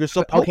 bro. You're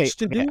supposed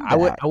to do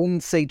that. I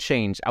wouldn't say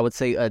change. I would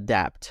say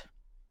adapt.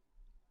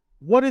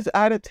 What is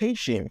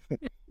adaptation?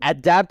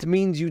 Adapt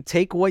means you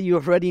take what you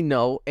already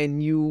know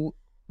and you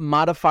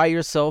modify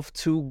yourself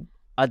to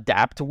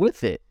adapt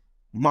with it.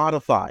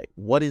 Modify.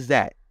 What is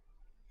that?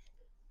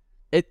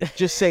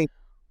 Just say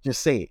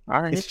it.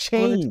 All right, It's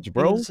change,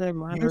 bro.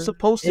 You're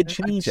supposed to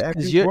change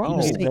as you grow.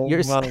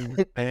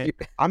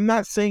 I'm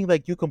not saying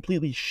like you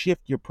completely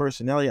shift your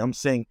personality. I'm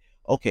saying,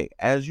 okay,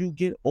 as you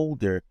get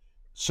older,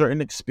 certain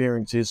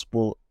experiences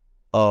will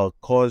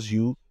cause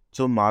you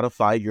to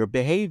modify your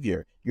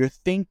behavior, your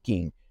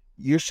thinking.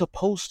 You're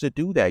supposed to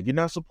do that. You're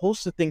not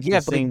supposed to think the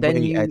same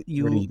way at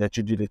 30 that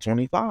you did at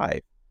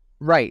 25.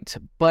 Right,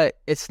 but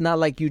it's not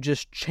like you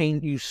just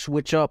change, you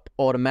switch up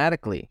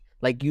automatically.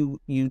 Like you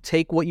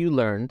take what you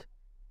learned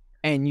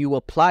and you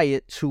apply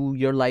it to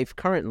your life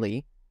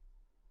currently.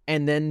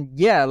 And then,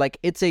 yeah, like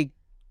it's a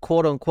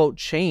quote unquote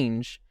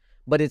change,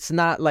 but it's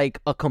not like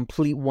a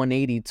complete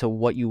 180 to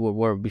what you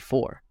were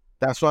before.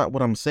 That's not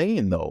what I'm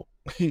saying, though.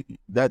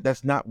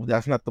 that's not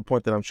the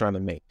point that I'm trying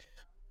to make.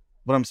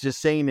 What I'm just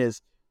saying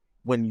is,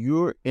 when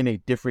you're in a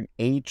different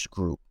age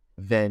group,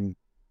 then,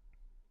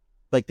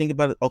 like, think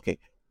about it. Okay,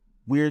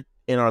 we're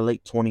in our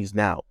late 20s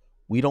now.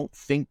 We don't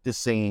think the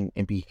same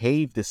and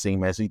behave the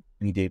same as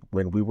we did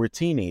when we were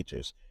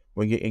teenagers.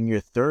 When you're in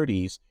your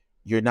 30s,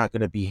 you're not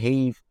going to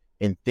behave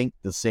and think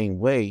the same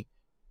way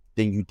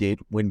than you did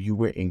when you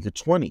were in your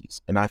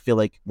 20s. And I feel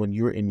like when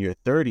you're in your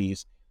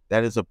 30s,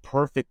 that is a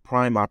perfect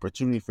prime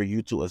opportunity for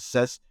you to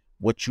assess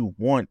what you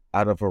want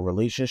out of a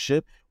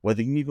relationship,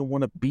 whether you even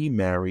want to be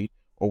married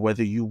or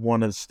whether you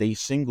want to stay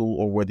single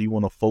or whether you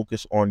want to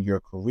focus on your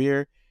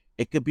career.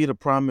 It could be the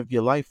prime of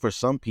your life for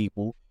some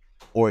people,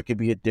 or it could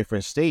be a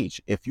different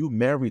stage. If you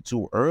marry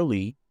too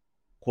early,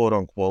 quote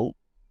unquote,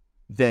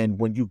 then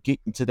when you get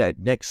into that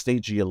next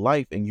stage of your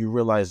life and you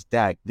realize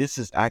that this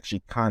is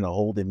actually kind of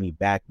holding me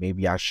back,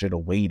 maybe I should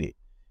have waited,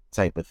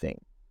 type of thing.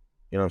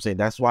 You know what I'm saying?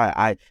 That's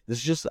why this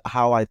is just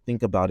how I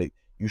think about it.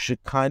 You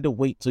should kind of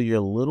wait till you're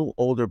a little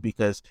older,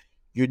 because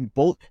you're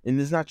both, and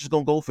it's not just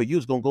going to go for you,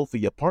 it's going to go for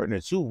your partner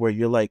too, where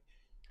you're like,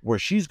 where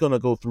she's going to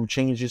go through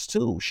changes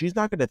too. She's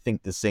not going to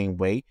think the same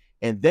way.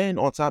 And then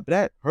on top of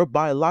that, her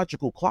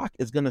biological clock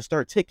is going to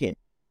start ticking.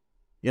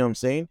 You know what I'm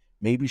saying?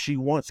 Maybe she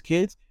wants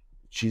kids.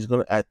 She's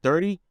going to, at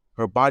 30,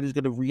 her body's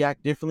going to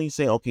react differently,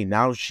 say, okay,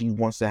 now she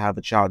wants to have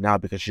a child now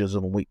because she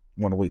doesn't want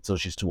to wait till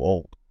she's too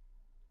old.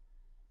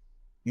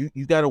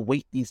 You got to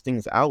wait these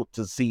things out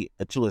to see,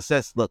 to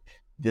assess, look,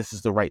 this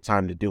is the right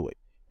time to do it.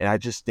 And I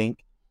just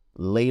think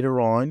later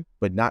on,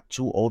 but not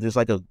too old, there's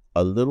like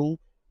a little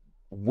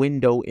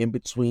window in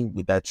between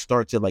that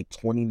starts at like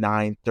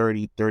 29,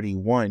 30,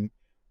 31,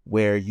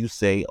 where you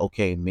say,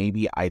 okay,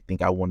 maybe I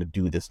think I want to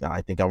do this now.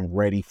 I think I'm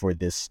ready for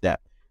this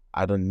step.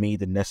 I done made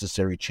the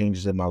necessary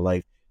changes in my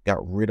life,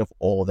 got rid of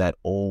all that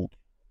old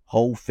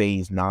whole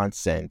phase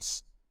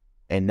nonsense.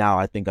 And now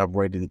I think I'm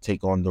ready to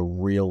take on the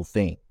real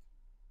thing.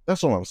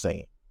 That's all I'm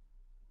saying.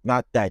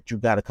 Not that you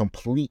got to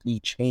completely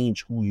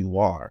change who you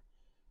are.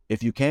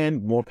 If you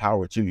can, more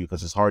power to you,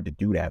 because it's hard to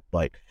do that.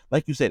 But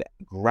like you said,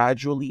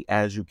 gradually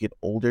as you get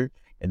older,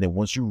 and then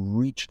once you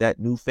reach that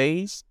new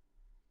phase,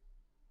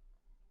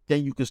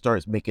 then you can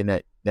start making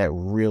that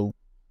real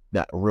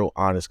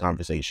honest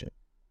conversation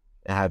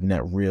and having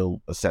that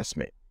real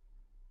assessment.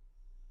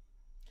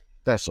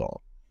 That's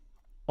all.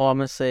 All I'm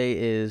going to say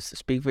is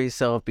speak for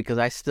yourself, because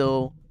I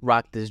still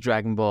rock this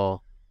Dragon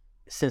Ball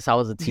since I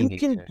was a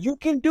teenager. You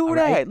can do All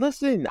that. right?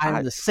 Listen,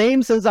 I'm the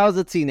same since I was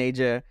a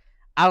teenager.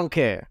 I don't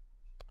care.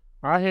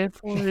 I had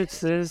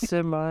voices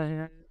in my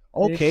head.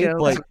 Okay,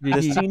 but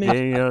does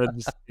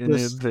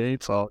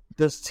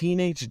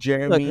teenage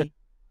Jeremy... Look,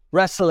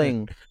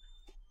 wrestling.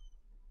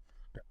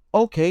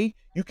 Okay,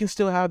 you can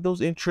still have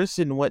those interests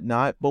and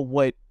whatnot, but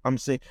what I'm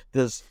saying,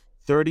 does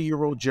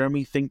 30-year-old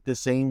Jeremy think the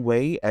same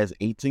way as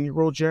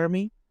 18-year-old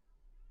Jeremy?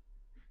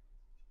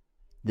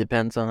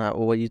 Depends on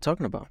what you're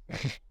talking about.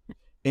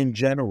 In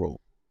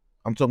general,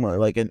 I'm talking about,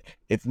 like,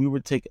 if we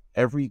would take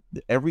every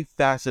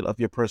facet of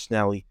your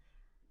personality,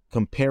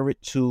 compare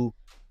it to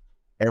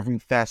every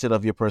facet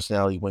of your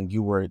personality when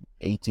you were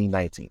 18,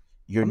 19.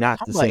 You're not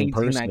the About same 18,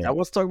 person 19. I anymore.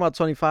 was talking about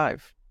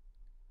 25.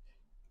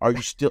 Are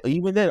you still,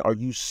 even then, are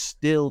you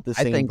still the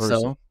I same think person?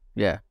 so.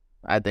 Yeah,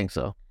 I think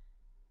so.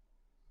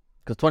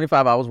 Because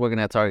 25, I was working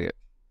at Target.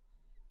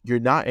 You're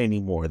not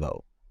anymore,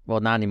 though. Well,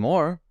 not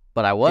anymore,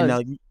 but I was.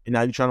 And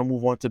now you're trying to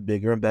move on to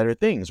bigger and better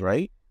things,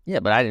 right? Yeah,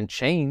 but I didn't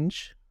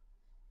change.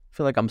 I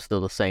feel like I'm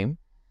still the same.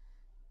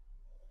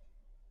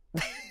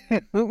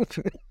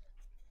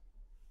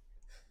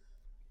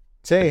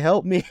 Tay,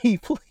 help me,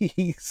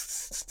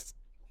 please.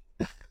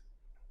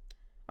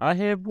 I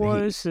hear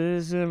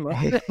voices in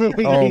my.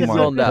 Oh He's my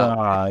zoned out.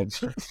 god.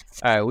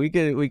 All right, we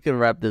can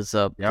wrap this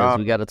up because Yeah.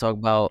 we got to talk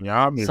about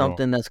Yeah,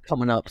 something that's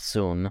coming up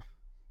soon.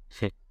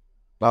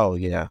 Oh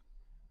yeah.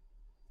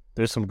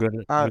 There's some good.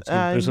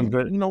 There's some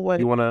good. You know what?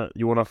 You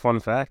want a fun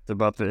fact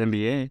about the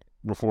NBA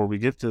before we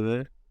get to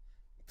there?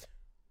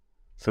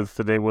 Since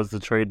today was the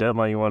trade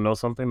deadline, you want to know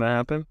something that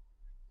happened?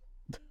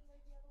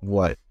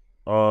 What?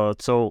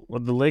 So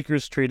the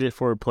Lakers traded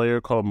for a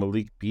player called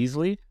Malik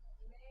Beasley.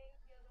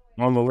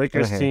 On the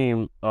Lakers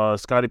team,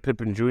 Scottie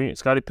Pippen's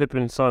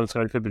son,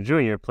 Scottie Pippen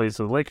Jr. plays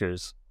for the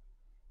Lakers.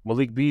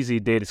 Malik Beasley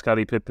dated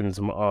Scottie Pippen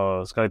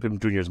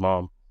Jr.'s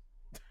mom.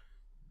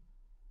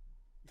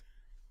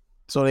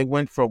 So they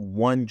went from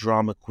one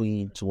drama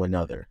queen to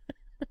another.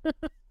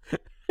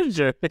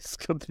 Jeremy's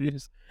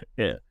confused.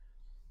 Yeah.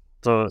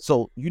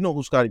 So you know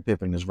who Scottie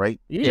Pippen is, right?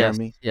 Yeah.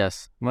 Jeremy?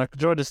 Yes. Michael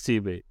Jordan's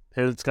teammate.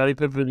 Scottie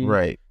Pippen.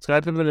 Right.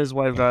 Scottie Pippen and his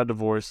wife got a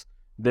divorce.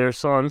 Their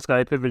son,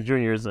 Scottie Pippen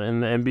Jr., is in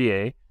the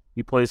NBA.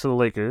 He plays for the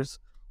Lakers.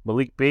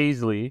 Malik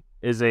Beasley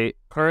is a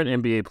current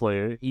NBA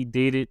player. He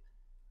dated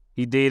her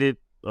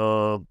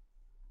name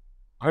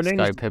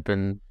Scottie is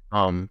Pippen.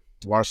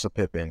 Larsa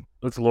Pippen.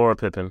 it's Laura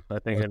Pippen. I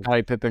think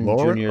Scottie Pippen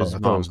Laura? Jr.'s Oh, I thought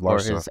it mom was or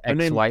Larsa. his Her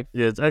name- ex-wife.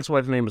 Yeah, his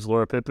ex-wife's name is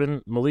Laura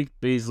Pippen. Malik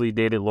Beasley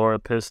dated Laura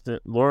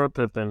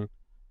Pippen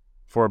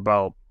for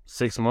about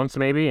 6 months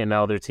maybe, and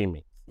now they're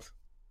teammates.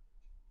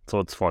 So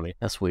it's funny.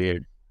 That's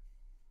weird.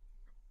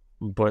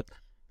 But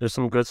there's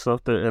some good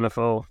stuff. Their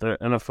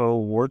NFL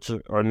awards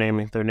are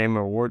naming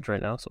awards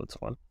right now, so it's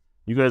fun.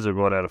 You guys are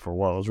going at it for a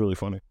while. It was really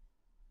funny.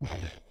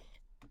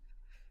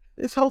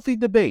 It's healthy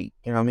debate.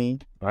 You know what I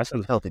mean? I said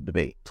It's healthy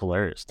debate. it's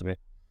hilarious to me.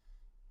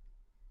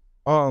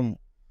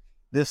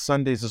 This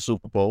Sunday's the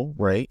Super Bowl,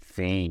 right?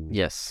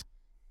 Yes.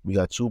 We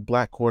got two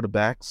black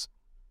quarterbacks.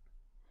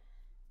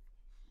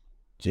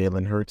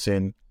 Jalen Hurts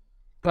and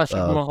Patrick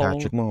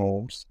Patrick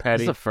Mahomes. This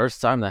Patty. is the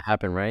first time that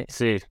happened, right?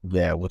 See,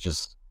 Yeah, which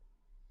is,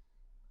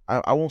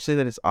 I won't say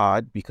that it's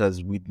odd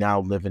because we now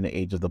live in the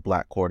age of the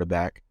black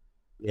quarterback.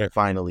 Yeah.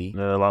 Finally.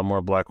 there are a lot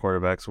more black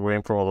quarterbacks. We're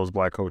waiting for all those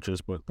black coaches,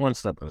 but one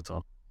step at a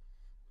time.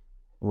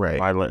 Right.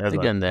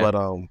 Again, there.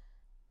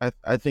 But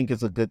I think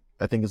it's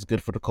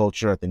good for the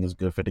culture. I think it's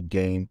good for the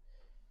game.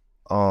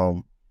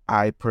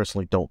 I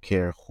personally don't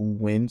care who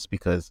wins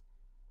because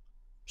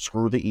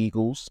screw the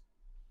Eagles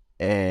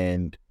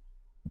and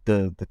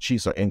the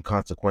Chiefs are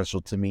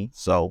inconsequential to me.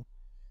 So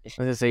I was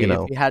gonna say, you if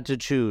know. you had to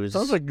choose, It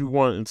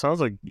sounds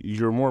like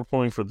you're more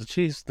pulling for the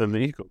Chiefs than the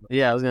Eagles.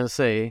 yeah, I was gonna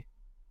say,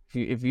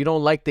 if you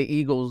don't like the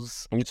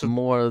Eagles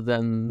more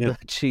than Yeah.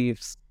 the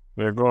Chiefs,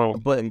 They're going.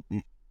 but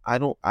I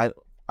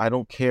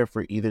don't care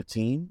for either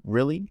team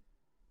really.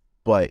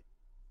 But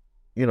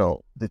you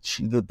know,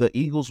 the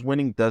Eagles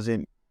winning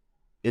doesn't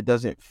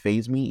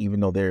faze me, even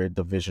though they're a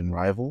division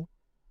rival.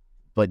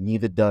 But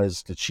neither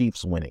does the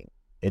Chiefs winning.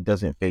 It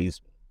doesn't faze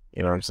me.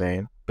 You know what I'm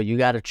saying? but you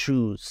gotta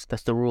choose.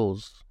 That's the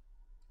rules.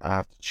 I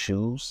have to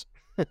choose.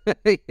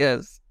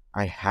 Yes,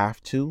 I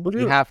have to.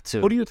 you have to.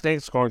 Who do you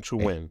think's going to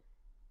win?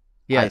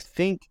 Yes,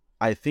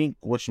 I think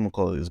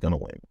whatchamacallit is gonna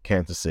win.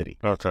 Kansas City.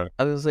 Okay.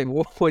 I was gonna say,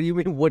 what do you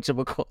mean?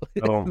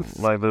 Whatchamacallit?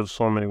 Like there's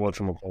so many I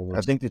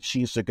whatchamacallits. think the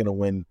Chiefs are gonna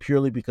win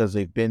purely because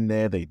they've been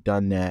there, they've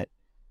done that.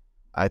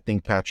 I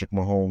think Patrick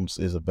Mahomes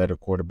is a better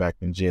quarterback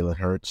than Jalen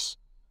Hurts.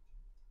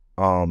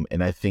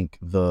 And I think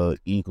the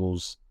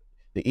Eagles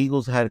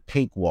had a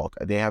cakewalk.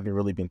 They haven't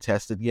really been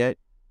tested yet.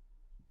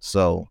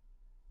 So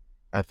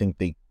I think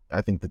the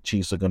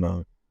Chiefs they're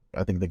gonna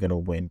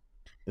win.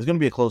 It's gonna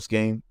be a close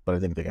game, but I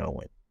think they're gonna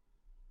win.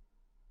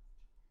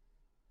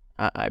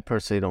 I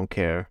personally don't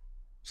care.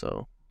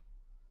 So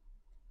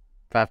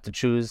if I have to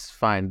choose,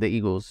 fine, the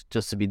Eagles,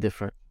 just to be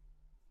different.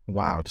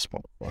 Wow, this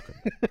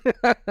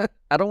motherfucker.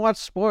 I don't watch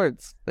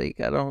sports. Like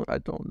I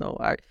don't know.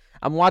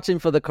 I'm watching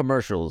for the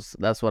commercials.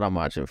 That's what I'm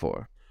watching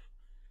for.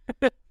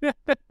 You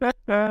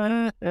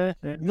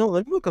know,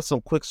 let me look at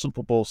some quick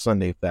Super Bowl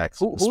Sunday facts.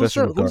 Who's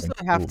especially the regarding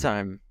food.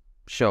 halftime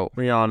show?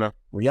 Rihanna.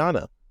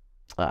 Rihanna.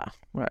 Ah,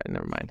 all right,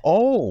 never mind.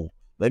 Oh,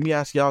 let me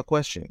ask y'all a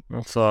question.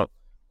 What's up?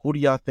 Who do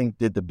y'all think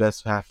did the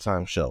best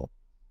halftime show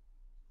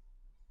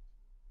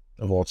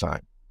of all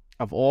time?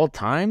 Of all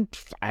time,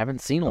 I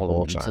haven't seen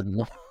all of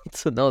them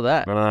to know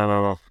that.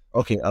 No.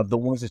 Okay, of the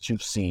ones that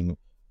you've seen,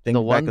 think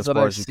The back ones as that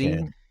far I've as you seen,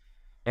 can.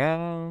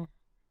 Yeah.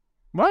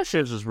 My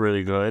shit was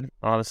really good,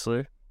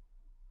 honestly.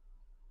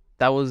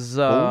 that was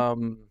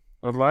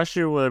Last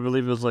year, I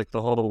believe it was like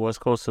the whole West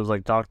Coast. It was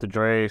like Dr.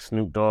 Dre,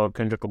 Snoop Dogg,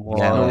 Kendrick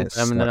Lamar. Yes,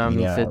 Eminem,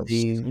 yes. 50.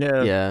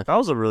 Yeah, Yeah. that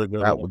was a really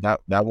good one.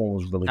 That one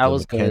was really That good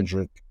was with good.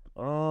 Kendrick.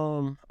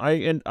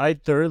 I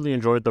thoroughly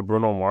enjoyed the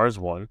Bruno Mars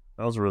one.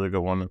 That was a really good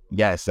one.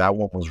 Yes, that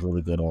one was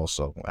really good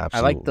also.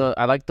 Absolutely.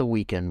 I like the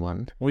Weekend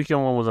one.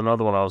 Weekend one was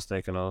another one I was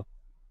thinking of.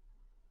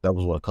 That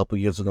was what, a couple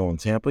years ago in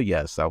Tampa.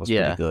 Yes, that was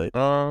Yeah. pretty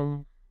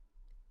good.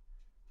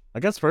 I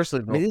guess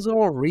personally, I mean, these are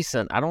all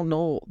recent. I don't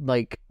know,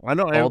 like I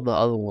know all the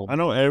other ones. I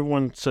know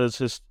everyone says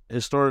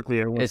historically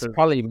everyone It's says,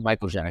 probably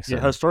Michael Jackson.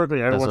 yeah,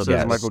 historically everyone what says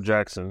it is. Michael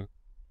Jackson.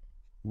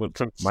 But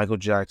since Michael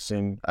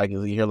Jackson.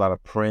 You hear a lot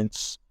of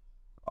Prince.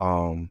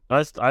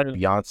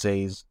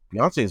 Beyonce's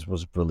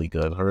was really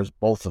good.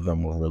 Both of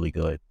them were really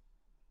good.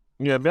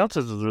 yeah,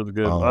 Beyonce's was really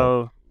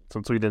good.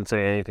 Since we didn't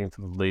say anything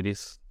to the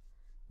ladies,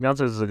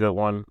 Beyonce's is a good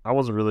one. I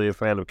wasn't really a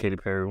fan of Katy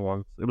Perry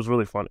one. It was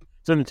really fun.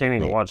 It's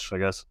entertaining to watch, I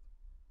guess.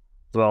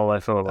 That's all I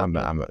felt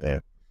about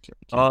that.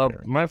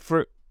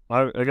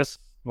 I guess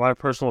my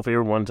personal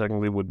favorite one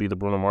technically would be the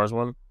Bruno Mars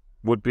one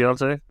with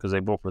Beyonce because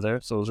they both were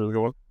there, so it was a really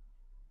good one.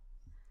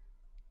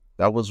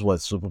 That was what,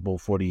 Super Bowl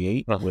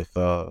 48 Huh. with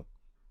that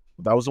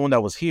was the one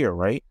that was here,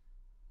 right?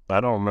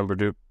 I don't remember,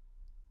 dude.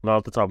 Not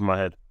off the top of my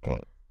head. Oh.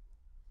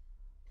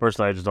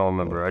 Personally, I just don't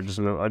remember. I just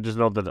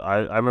know that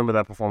I remember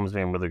that performance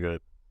being really good.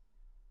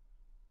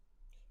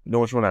 You know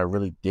which one I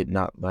really did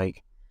not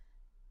like?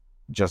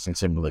 Justin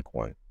Timberlake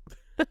one.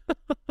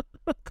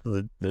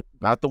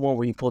 Not the one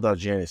where he pulled out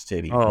Janet's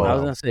titty. Oh, but, I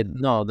was gonna say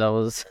no. That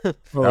was that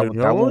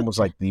one was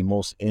like the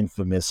most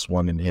infamous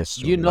one in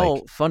history. you know.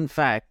 Like, Fun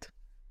fact: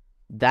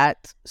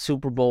 that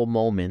Super Bowl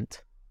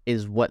moment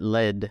is what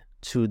led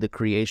to the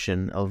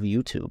creation of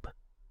YouTube.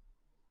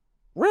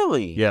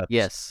 really? Yeah.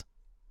 Yes,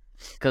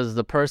 because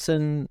the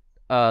person,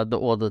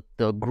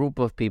 the group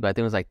of people, I think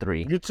it was like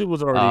 3. YouTube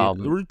was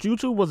already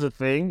YouTube was a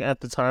thing at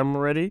the time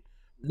already.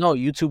 No,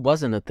 YouTube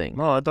wasn't a thing.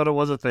 No, I thought it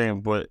was a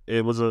thing, but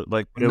it was was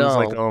like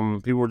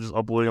people were just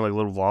uploading like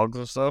little vlogs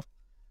and stuff.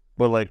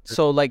 But like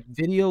So like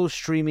video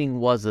streaming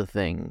was a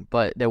thing,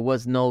 but there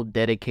was no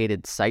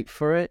dedicated site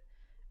for it.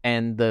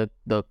 And the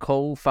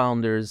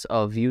co-founders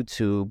of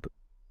YouTube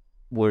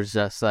were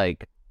just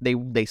like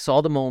they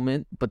saw the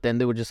moment, but then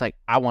they were just like,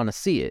 I want to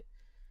see it.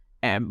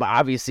 But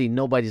obviously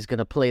nobody's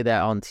gonna play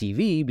that on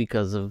TV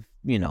because of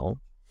the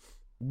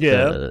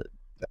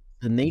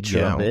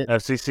nature of it.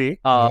 FCC.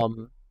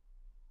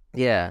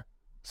 Yeah.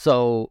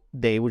 So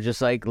they were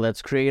just like,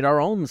 let's create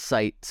our own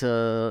site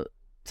to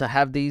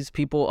have these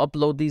people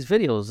upload these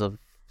videos of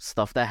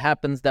stuff that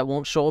happens that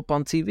won't show up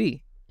on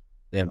TV.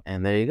 Yeah.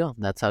 And there you go.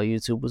 That's how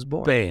YouTube was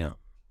born. Bam.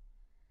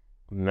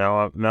 Now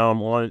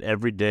I'm on it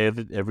every day,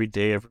 every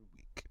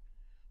week,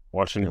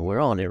 watching. And we're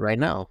on it right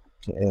now.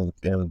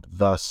 And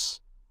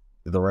thus,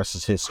 the rest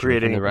is history.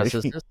 And the rest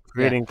is just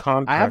creating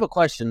content. I have a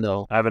question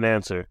though. I have an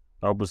answer.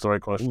 I hope it's the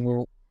right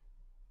question.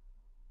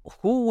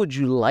 Who would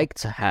you like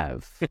to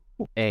have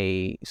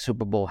a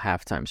Super Bowl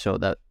halftime show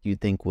that you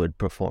think would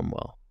perform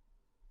well?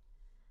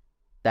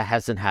 That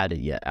hasn't had it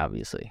yet,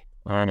 obviously.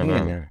 I don't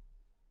know.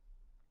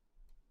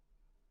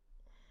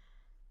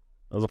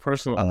 As a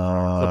personal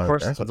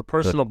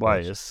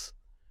bias,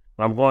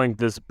 I'm going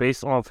this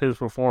based off his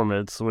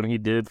performance when he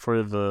did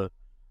for the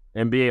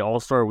NBA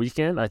All-Star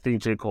Weekend. I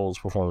think J. Cole's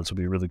performance would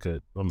be really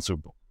good on the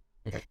Super Bowl.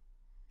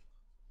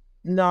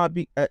 No,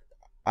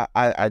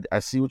 I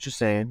see what you're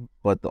saying,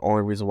 but the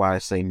only reason why I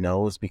say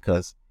no is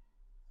because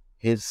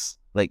his,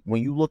 like,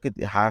 when you look at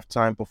the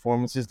halftime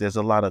performances, there's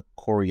a lot of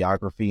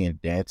choreography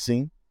and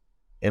dancing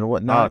and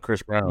whatnot.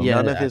 Chris Brown. Yeah,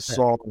 None of his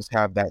songs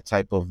have that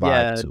type of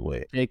vibe to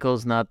it. J.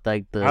 Cole's not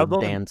like the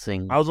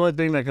dancing. I was only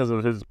thinking that because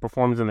of his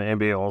performance in the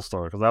NBA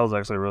All-Star, because that was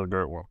actually a really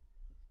great one.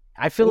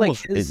 I feel like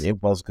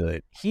it was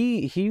good.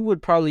 He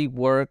would probably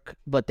work,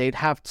 but they'd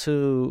have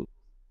to,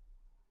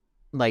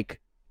 like,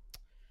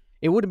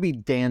 it wouldn't be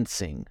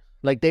dancing.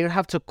 Like, they would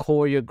have to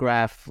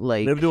choreograph,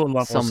 like, they're doing a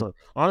lot more stuff.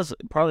 Honestly,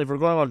 probably if we're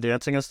going on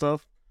dancing and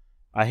stuff,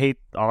 I hate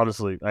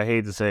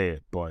to say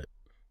it, but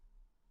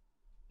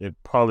it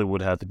probably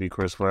would have to be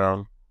Chris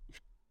Brown.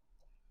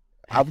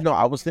 I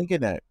was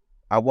thinking that.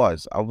 I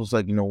was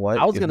like, you know what?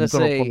 I was gonna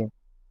say,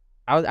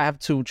 I have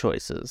 2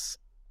 choices.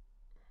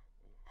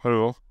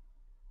 Who?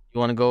 You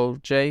want to go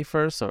Jay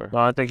first, or? No,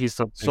 I think he's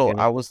still. So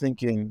I was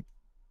thinking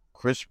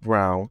Chris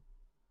Brown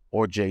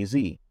or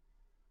Jay-Z.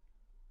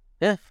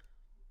 Yeah.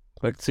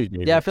 I can see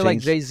Jay-Z. Yeah, I feel like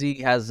Jay-Z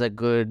has a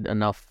good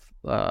enough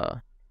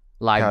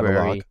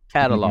library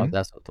catalog. Mm-hmm.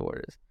 That's what the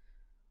word is.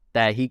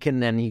 That he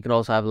can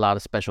also have a lot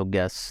of special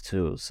guests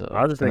too. So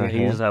I just think he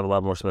just have a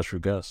lot more special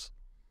guests.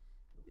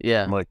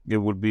 Yeah, like it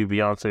would be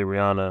Beyonce,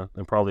 Rihanna,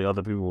 and probably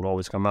other people would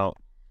always come out.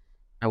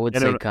 I would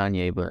say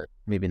Kanye, but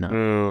maybe not.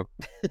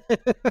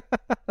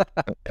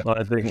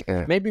 I think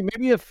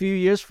maybe a few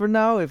years from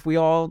now, if we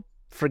all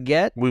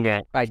forget, we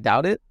won't. I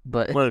doubt it,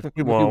 but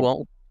we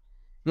won't.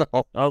 No.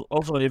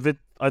 Also,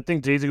 I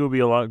think Jay-Z would be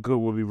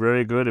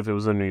very good if it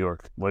was in New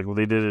York, like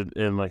they did it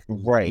in like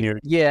right. New York.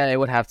 Yeah, it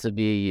would have to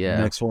be.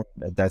 Next one,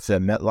 that's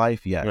at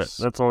MetLife. Yes,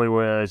 yeah, that's the only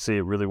way I see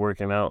it really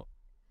working out.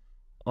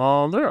 There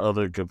are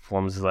other good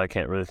performances I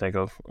can't really think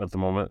of at the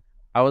moment.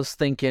 I was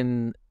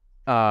thinking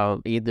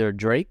either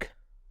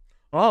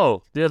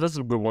Oh, yeah, that's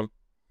a good one.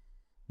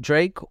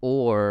 Drake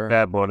or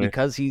Bad Bunny.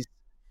 because he's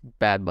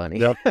Bad Bunny.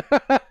 Yep.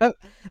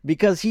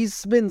 Because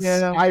he's been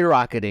Yeah.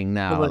 skyrocketing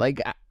now. But, Like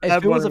Bad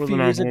if it was a Bunny was few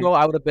a years nice ago,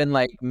 I would have been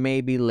like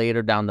maybe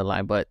later down the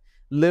line. But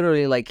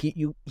literally, like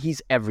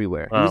he's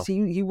everywhere. Wow.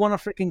 He won a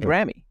freaking Yeah.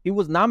 Grammy. He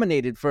was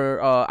nominated for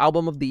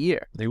album of the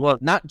year, He was.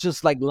 not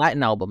just like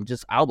Latin album,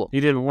 just album. He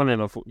didn't win it.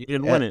 He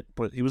didn't win it,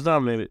 but he was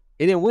nominated.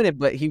 He didn't win it,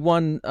 but he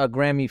won a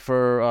Grammy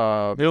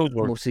for He always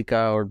won.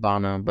 Musica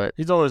Urbana. But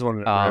He's always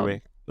won a Um,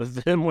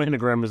 Grammy. Him winning a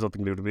Grammy is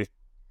nothing new to me.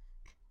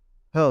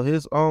 Hell,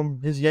 his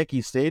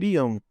Yankee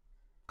Stadium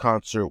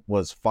concert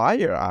was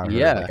fire. I heard.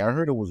 Yeah. Like, I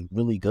heard it was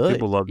really good.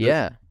 People loved it.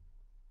 yeah,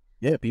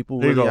 Yeah, people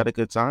There you really go. had a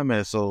good time at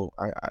it. So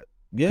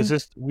yeah.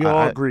 We all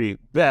I- agree.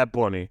 Bad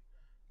Bunny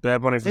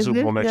for Is Super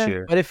it? Bowl next Yeah.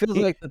 year. but it feels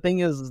He- like the thing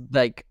is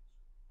like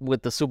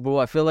with the Super Bowl,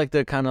 I feel like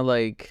they're kind of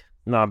like.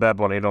 Nah, Bad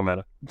Bunny. It don't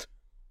matter.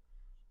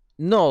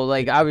 No,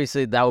 like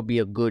obviously that would be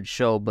a good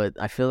show, but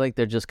I feel like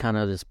they're just kind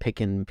of just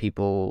picking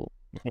people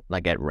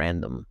like at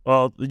random.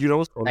 Well, you know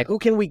what's Like who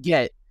can we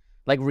get?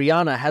 Like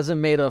Rihanna hasn't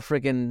made a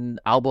freaking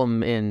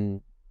album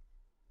in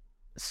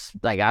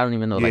like I don't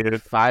even know, like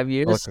Years. 5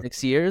 years, Okay.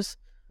 6 years.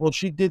 Well,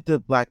 she did the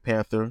Black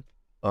Panther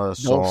No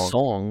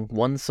song.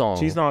 one song.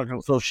 She's not.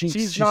 Gonna, So she's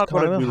she's not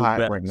kind going to of do hot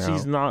the right now.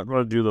 She's not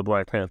going to do the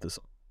Black Panther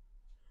song.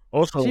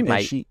 Also, She And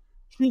might.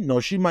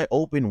 she might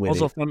open with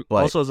also, it. fun, but-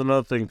 also, as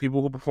another thing,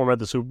 people who perform at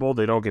the Super Bowl,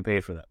 they don't get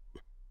paid for that.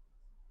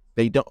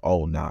 They don't.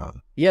 Oh nah.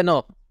 Yeah,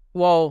 no.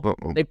 Well,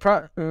 Uh-uh. they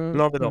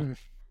No, they don't.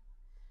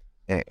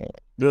 Eh,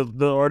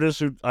 The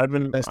artists who I've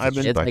been That's It's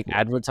like Respectful.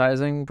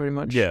 advertising, pretty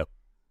much. yeah,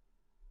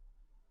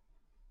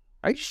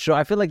 Are you sure?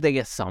 I feel like they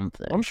get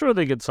something. I'm sure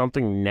they get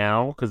something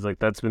now because like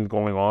that's been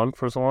going on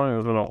for so long.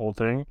 There's been a whole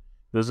thing.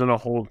 There's been a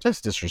whole.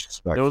 That's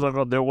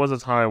disrespectful. There was a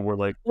time where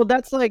like Well,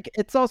 that's like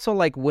it's also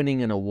like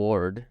winning an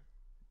award.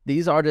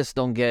 These artists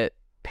don't get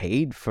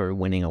paid for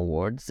winning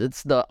awards.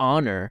 It's the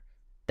honor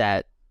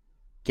that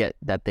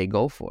they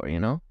go for, you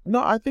know?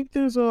 No, I think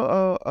there's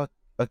a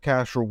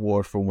cash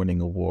reward for winning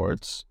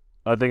awards.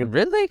 I think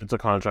Really? it's a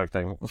contract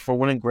thing. For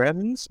winning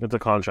Grammys, It's a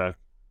contract.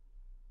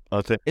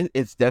 I think.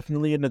 it's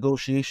definitely a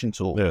negotiation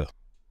tool. Yeah.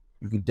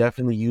 You can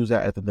definitely use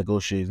that at the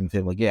negotiation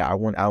table. Like, yeah, I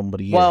won album of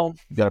the year. Well,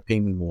 You gotta pay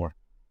me more.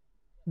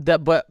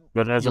 but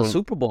But as the when-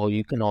 Super Bowl,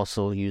 you can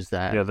also use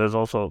that. yeah, there's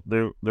also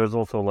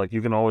like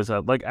you can always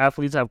have like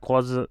athletes have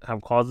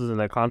clauses in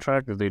their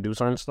contract if they do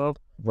certain stuff.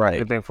 I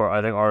Right. think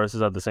artists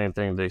have the same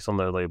thing based on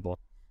their label.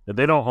 If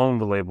they don't own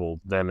the label,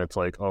 then it's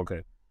like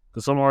okay,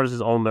 because some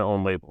artists own their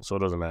own label, so it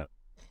doesn't matter.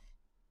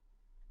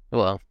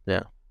 Well,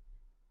 yeah.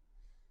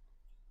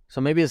 So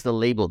maybe it's the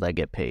label that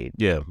gets paid.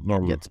 Yeah,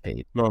 normally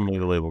Normally.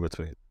 the label gets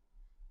paid,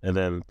 and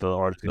then the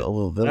artist.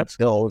 That's-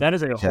 They'll- That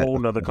is a Yeah. whole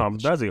nother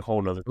That's a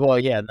whole nother. Well,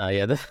 yeah, no,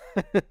 yeah.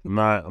 I'm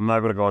not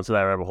going to go into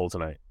that rabbit hole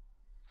tonight.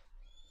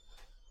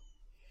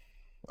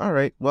 All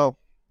right. Well,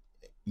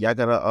 y'all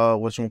got a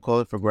what you call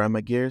it for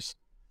Grandma Gears?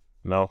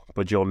 No,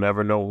 but you'll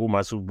never know who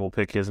my Super Bowl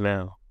pick is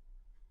now.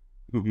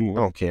 I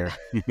don't care.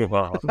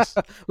 Wow.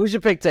 Who's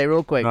your pick, Tay?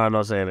 Real quick. No, I'm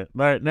not saying it.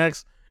 All right,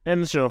 next.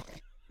 End the show.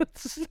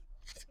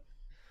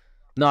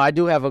 No, I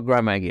do have a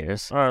grind my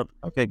gears. All right,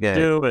 Okay, good.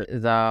 do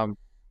it.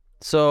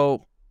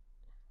 So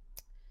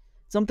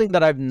something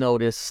that I've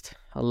noticed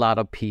a lot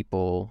of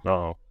people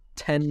Oh,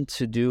 tend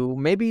to do,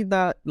 maybe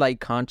not like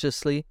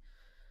consciously,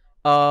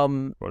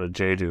 um, what did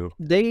Jay do?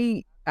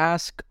 they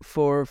ask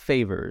for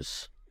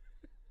favors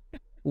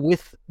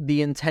with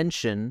the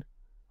intention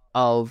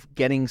of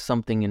getting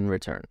something in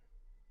return.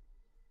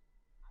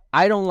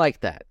 I don't like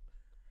that.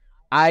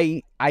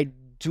 I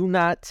do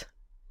not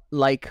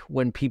like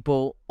when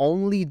people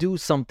only do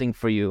something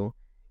for you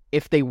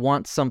if they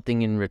want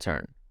something in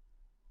return.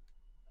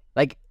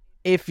 Like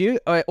if you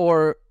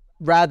or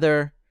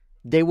rather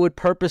they would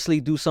purposely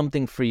do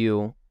something for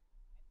you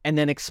and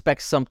then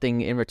expect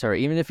something in return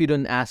even if you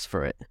didn't ask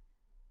for it.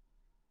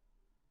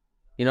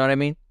 You know what I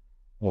mean?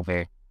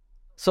 Okay.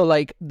 So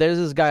like there's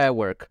this guy at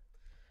work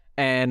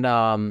and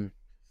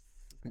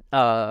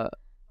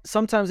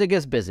sometimes it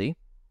gets busy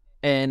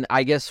and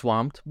I get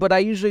swamped, but I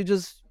usually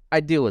I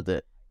deal with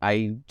it.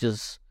 I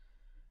just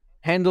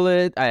handle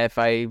it. If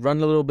I run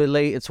a little bit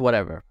late, it's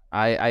whatever.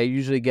 I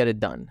usually get it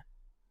done.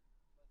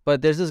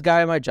 But there's this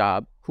guy at my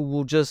job who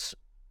will just,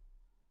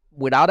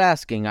 without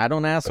asking, I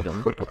don't ask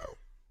him,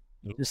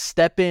 just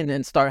step in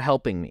and start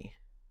helping me.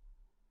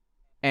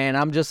 And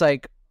I'm just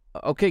like,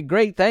 okay,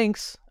 great,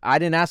 thanks. I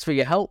didn't ask for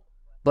your help,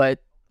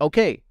 but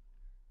okay.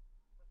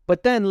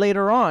 But then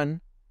later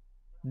on,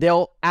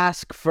 they'll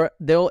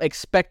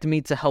expect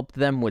me to help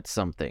them with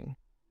something.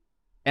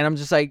 And I'm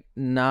just like,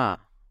 nah,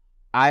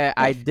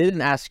 I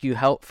didn't ask you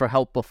for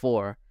help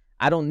before.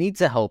 I don't need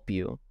to help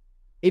you.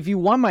 If you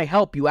want my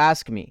help, you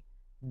ask me.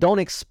 Don't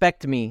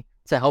expect me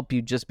to help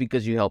you just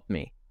because you helped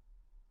me.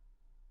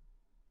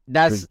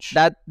 Preach.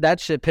 That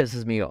shit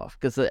pisses me off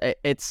because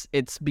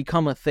it's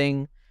become a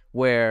thing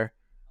where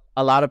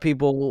a lot of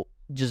people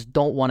just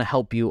don't want to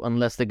help you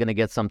unless they're gonna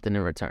get something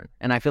in return,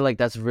 and I feel like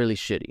that's really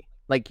shitty.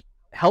 Like,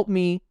 help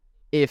me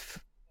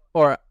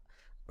or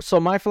So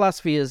my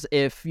philosophy is,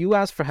 if you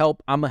ask for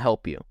help, I'm gonna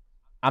help you.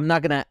 I'm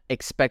not gonna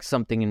expect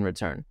something in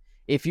return.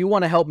 If you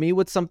want to help me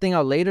with something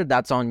out later,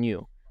 that's on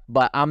you.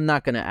 But I'm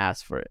not gonna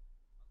ask for it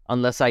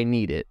unless I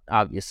need it.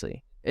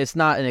 Obviously, it's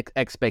not an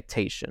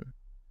expectation.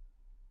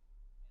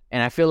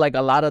 And I feel like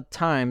a lot of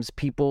times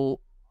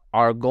people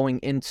are going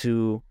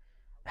into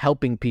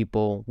helping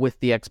people with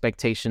the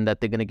expectation that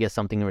they're gonna get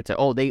something in return.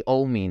 Oh, they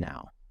owe me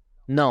now.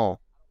 No,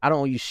 I don't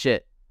owe you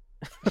shit.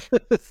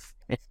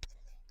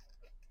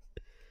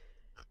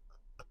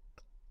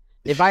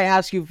 If I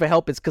ask you for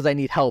help, it's because I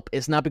need help.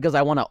 It's not because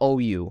I want to owe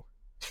you.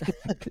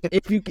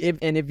 If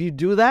you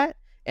do that,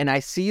 and I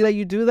see that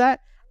you do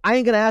that, I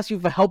ain't gonna ask you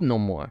for help no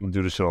more. I'm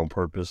do this shit on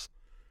purpose.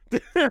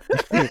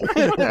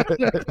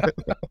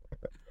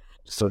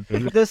 So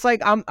Just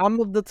like I'm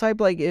of the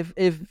type, like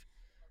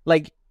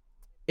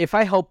if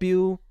I help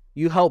you,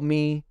 you help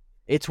me.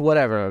 It's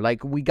whatever.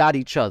 Like, we got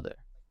each other.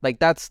 Like,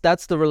 that's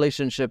the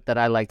relationship that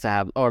I like to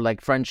have, or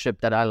like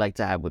friendship that I like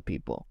to have with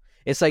people.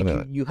 It's like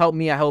you help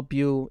me, I help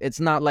you. It's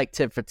not like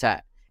tit for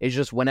tat. It's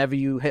just whenever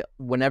you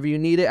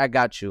need it, I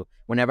got you.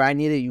 Whenever I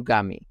need it, you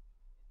got me.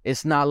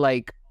 It's not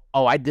like,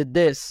 oh, I did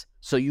this,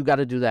 so you got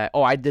to do that.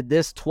 Oh, I did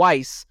this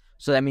twice,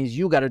 so that means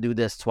you got to do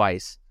this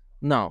twice.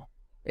 No,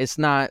 it's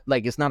not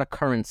a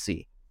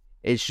currency.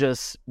 It's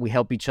just we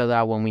help each other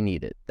out when we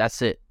need it.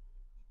 That's it.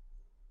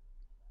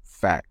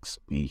 facts,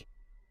 B.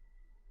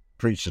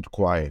 Preach to the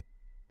choir.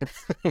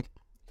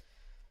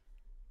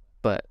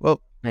 But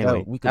Well,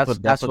 anyway, we can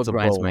put that's that what to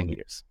grinds bow my on it.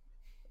 gears.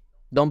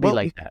 Don't be Well,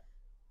 like that.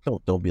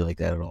 Don't be like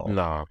that at all.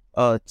 Nah.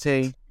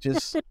 Tay,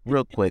 just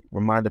real quick,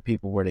 remind the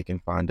people where they can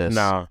find us.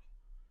 Nah.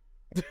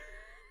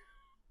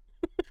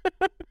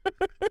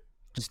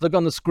 Just look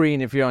on the screen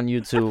if you're on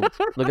YouTube.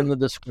 Look in the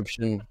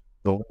description.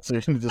 The links are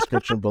in the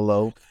description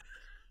below.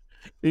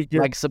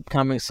 Like,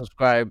 comment,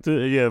 subscribe.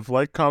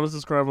 Like, comment,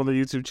 subscribe on the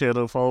YouTube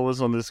channel. Follow us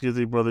on the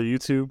Skizzy Brother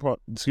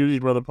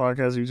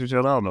Podcast YouTube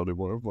channel. I don't know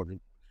anymore. Fucking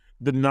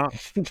the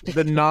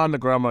non the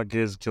grandma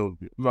kids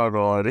killed me. I'm not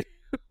gonna lie to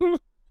you.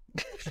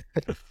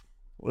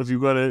 If you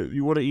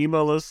want to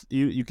email us,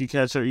 you can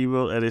catch our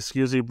email at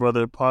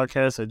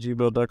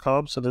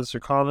excusebrotherpodcast@gmail.com. Send us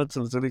your comments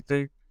and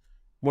anything.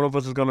 One of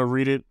us is gonna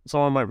read it.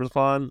 Someone might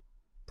respond.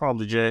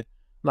 Probably Jay.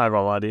 Not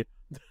gonna lie to you.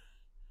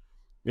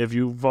 If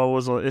you follow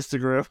us on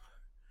Instagram,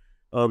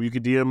 you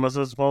can DM us.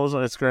 Follow us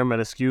on Instagram at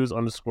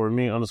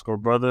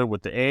excuse_me_brother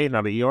with the A,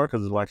 not the ER,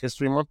 because it's Black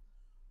History Month.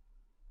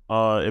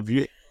 If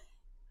you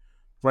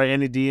write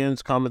any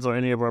DMs, comments on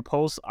any of our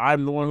posts,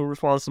 I'm the one who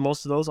responds to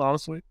most of those,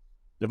 honestly.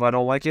 If I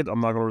don't like it, I'm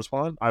not going to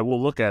respond. I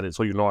will look at it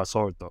so you know I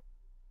saw it, though.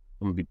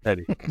 I'm going to be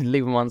petty.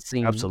 Leave them on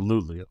scene.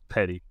 Absolutely.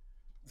 Petty.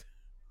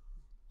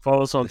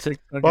 Follow us on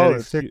TikTok.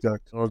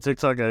 On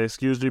TikTok at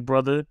Excuse Me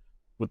Brother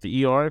with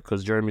the ER,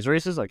 because Jeremy's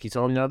racist. I keep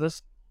telling y'all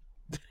this.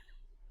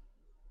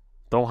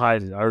 Don't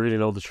hide it. I already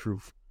know the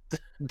truth.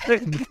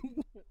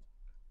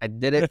 I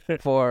did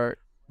it for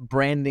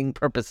branding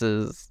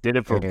purposes. Did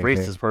it for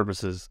racist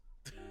purposes.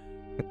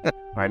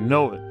 I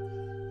know it.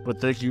 But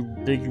thank you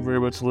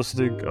very much for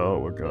listening.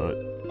 Oh my god.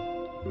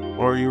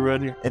 Are you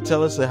ready? And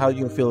tell us how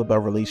you feel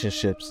about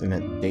relationships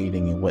and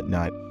dating and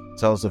whatnot.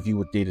 Tell us if you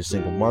would date a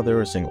single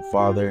mother or single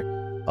father.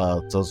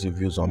 Tell us your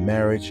views on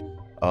marriage.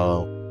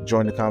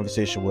 Join the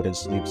conversation with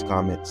us, leave us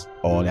comments,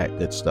 all that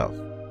good stuff.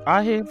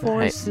 I hear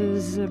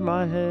voices in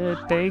my head.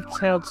 They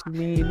tell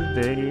me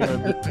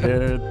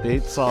they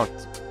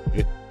talked.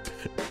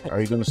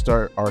 Are you going to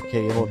start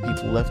RKO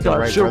people left and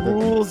right, Got your brother?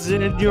 rules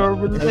in your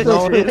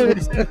religion.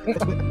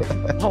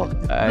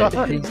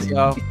 Peace,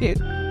 y'all.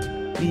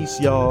 Peace,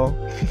 y'all.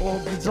 All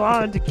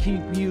designed to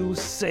keep you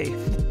safe.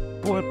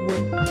 But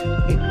when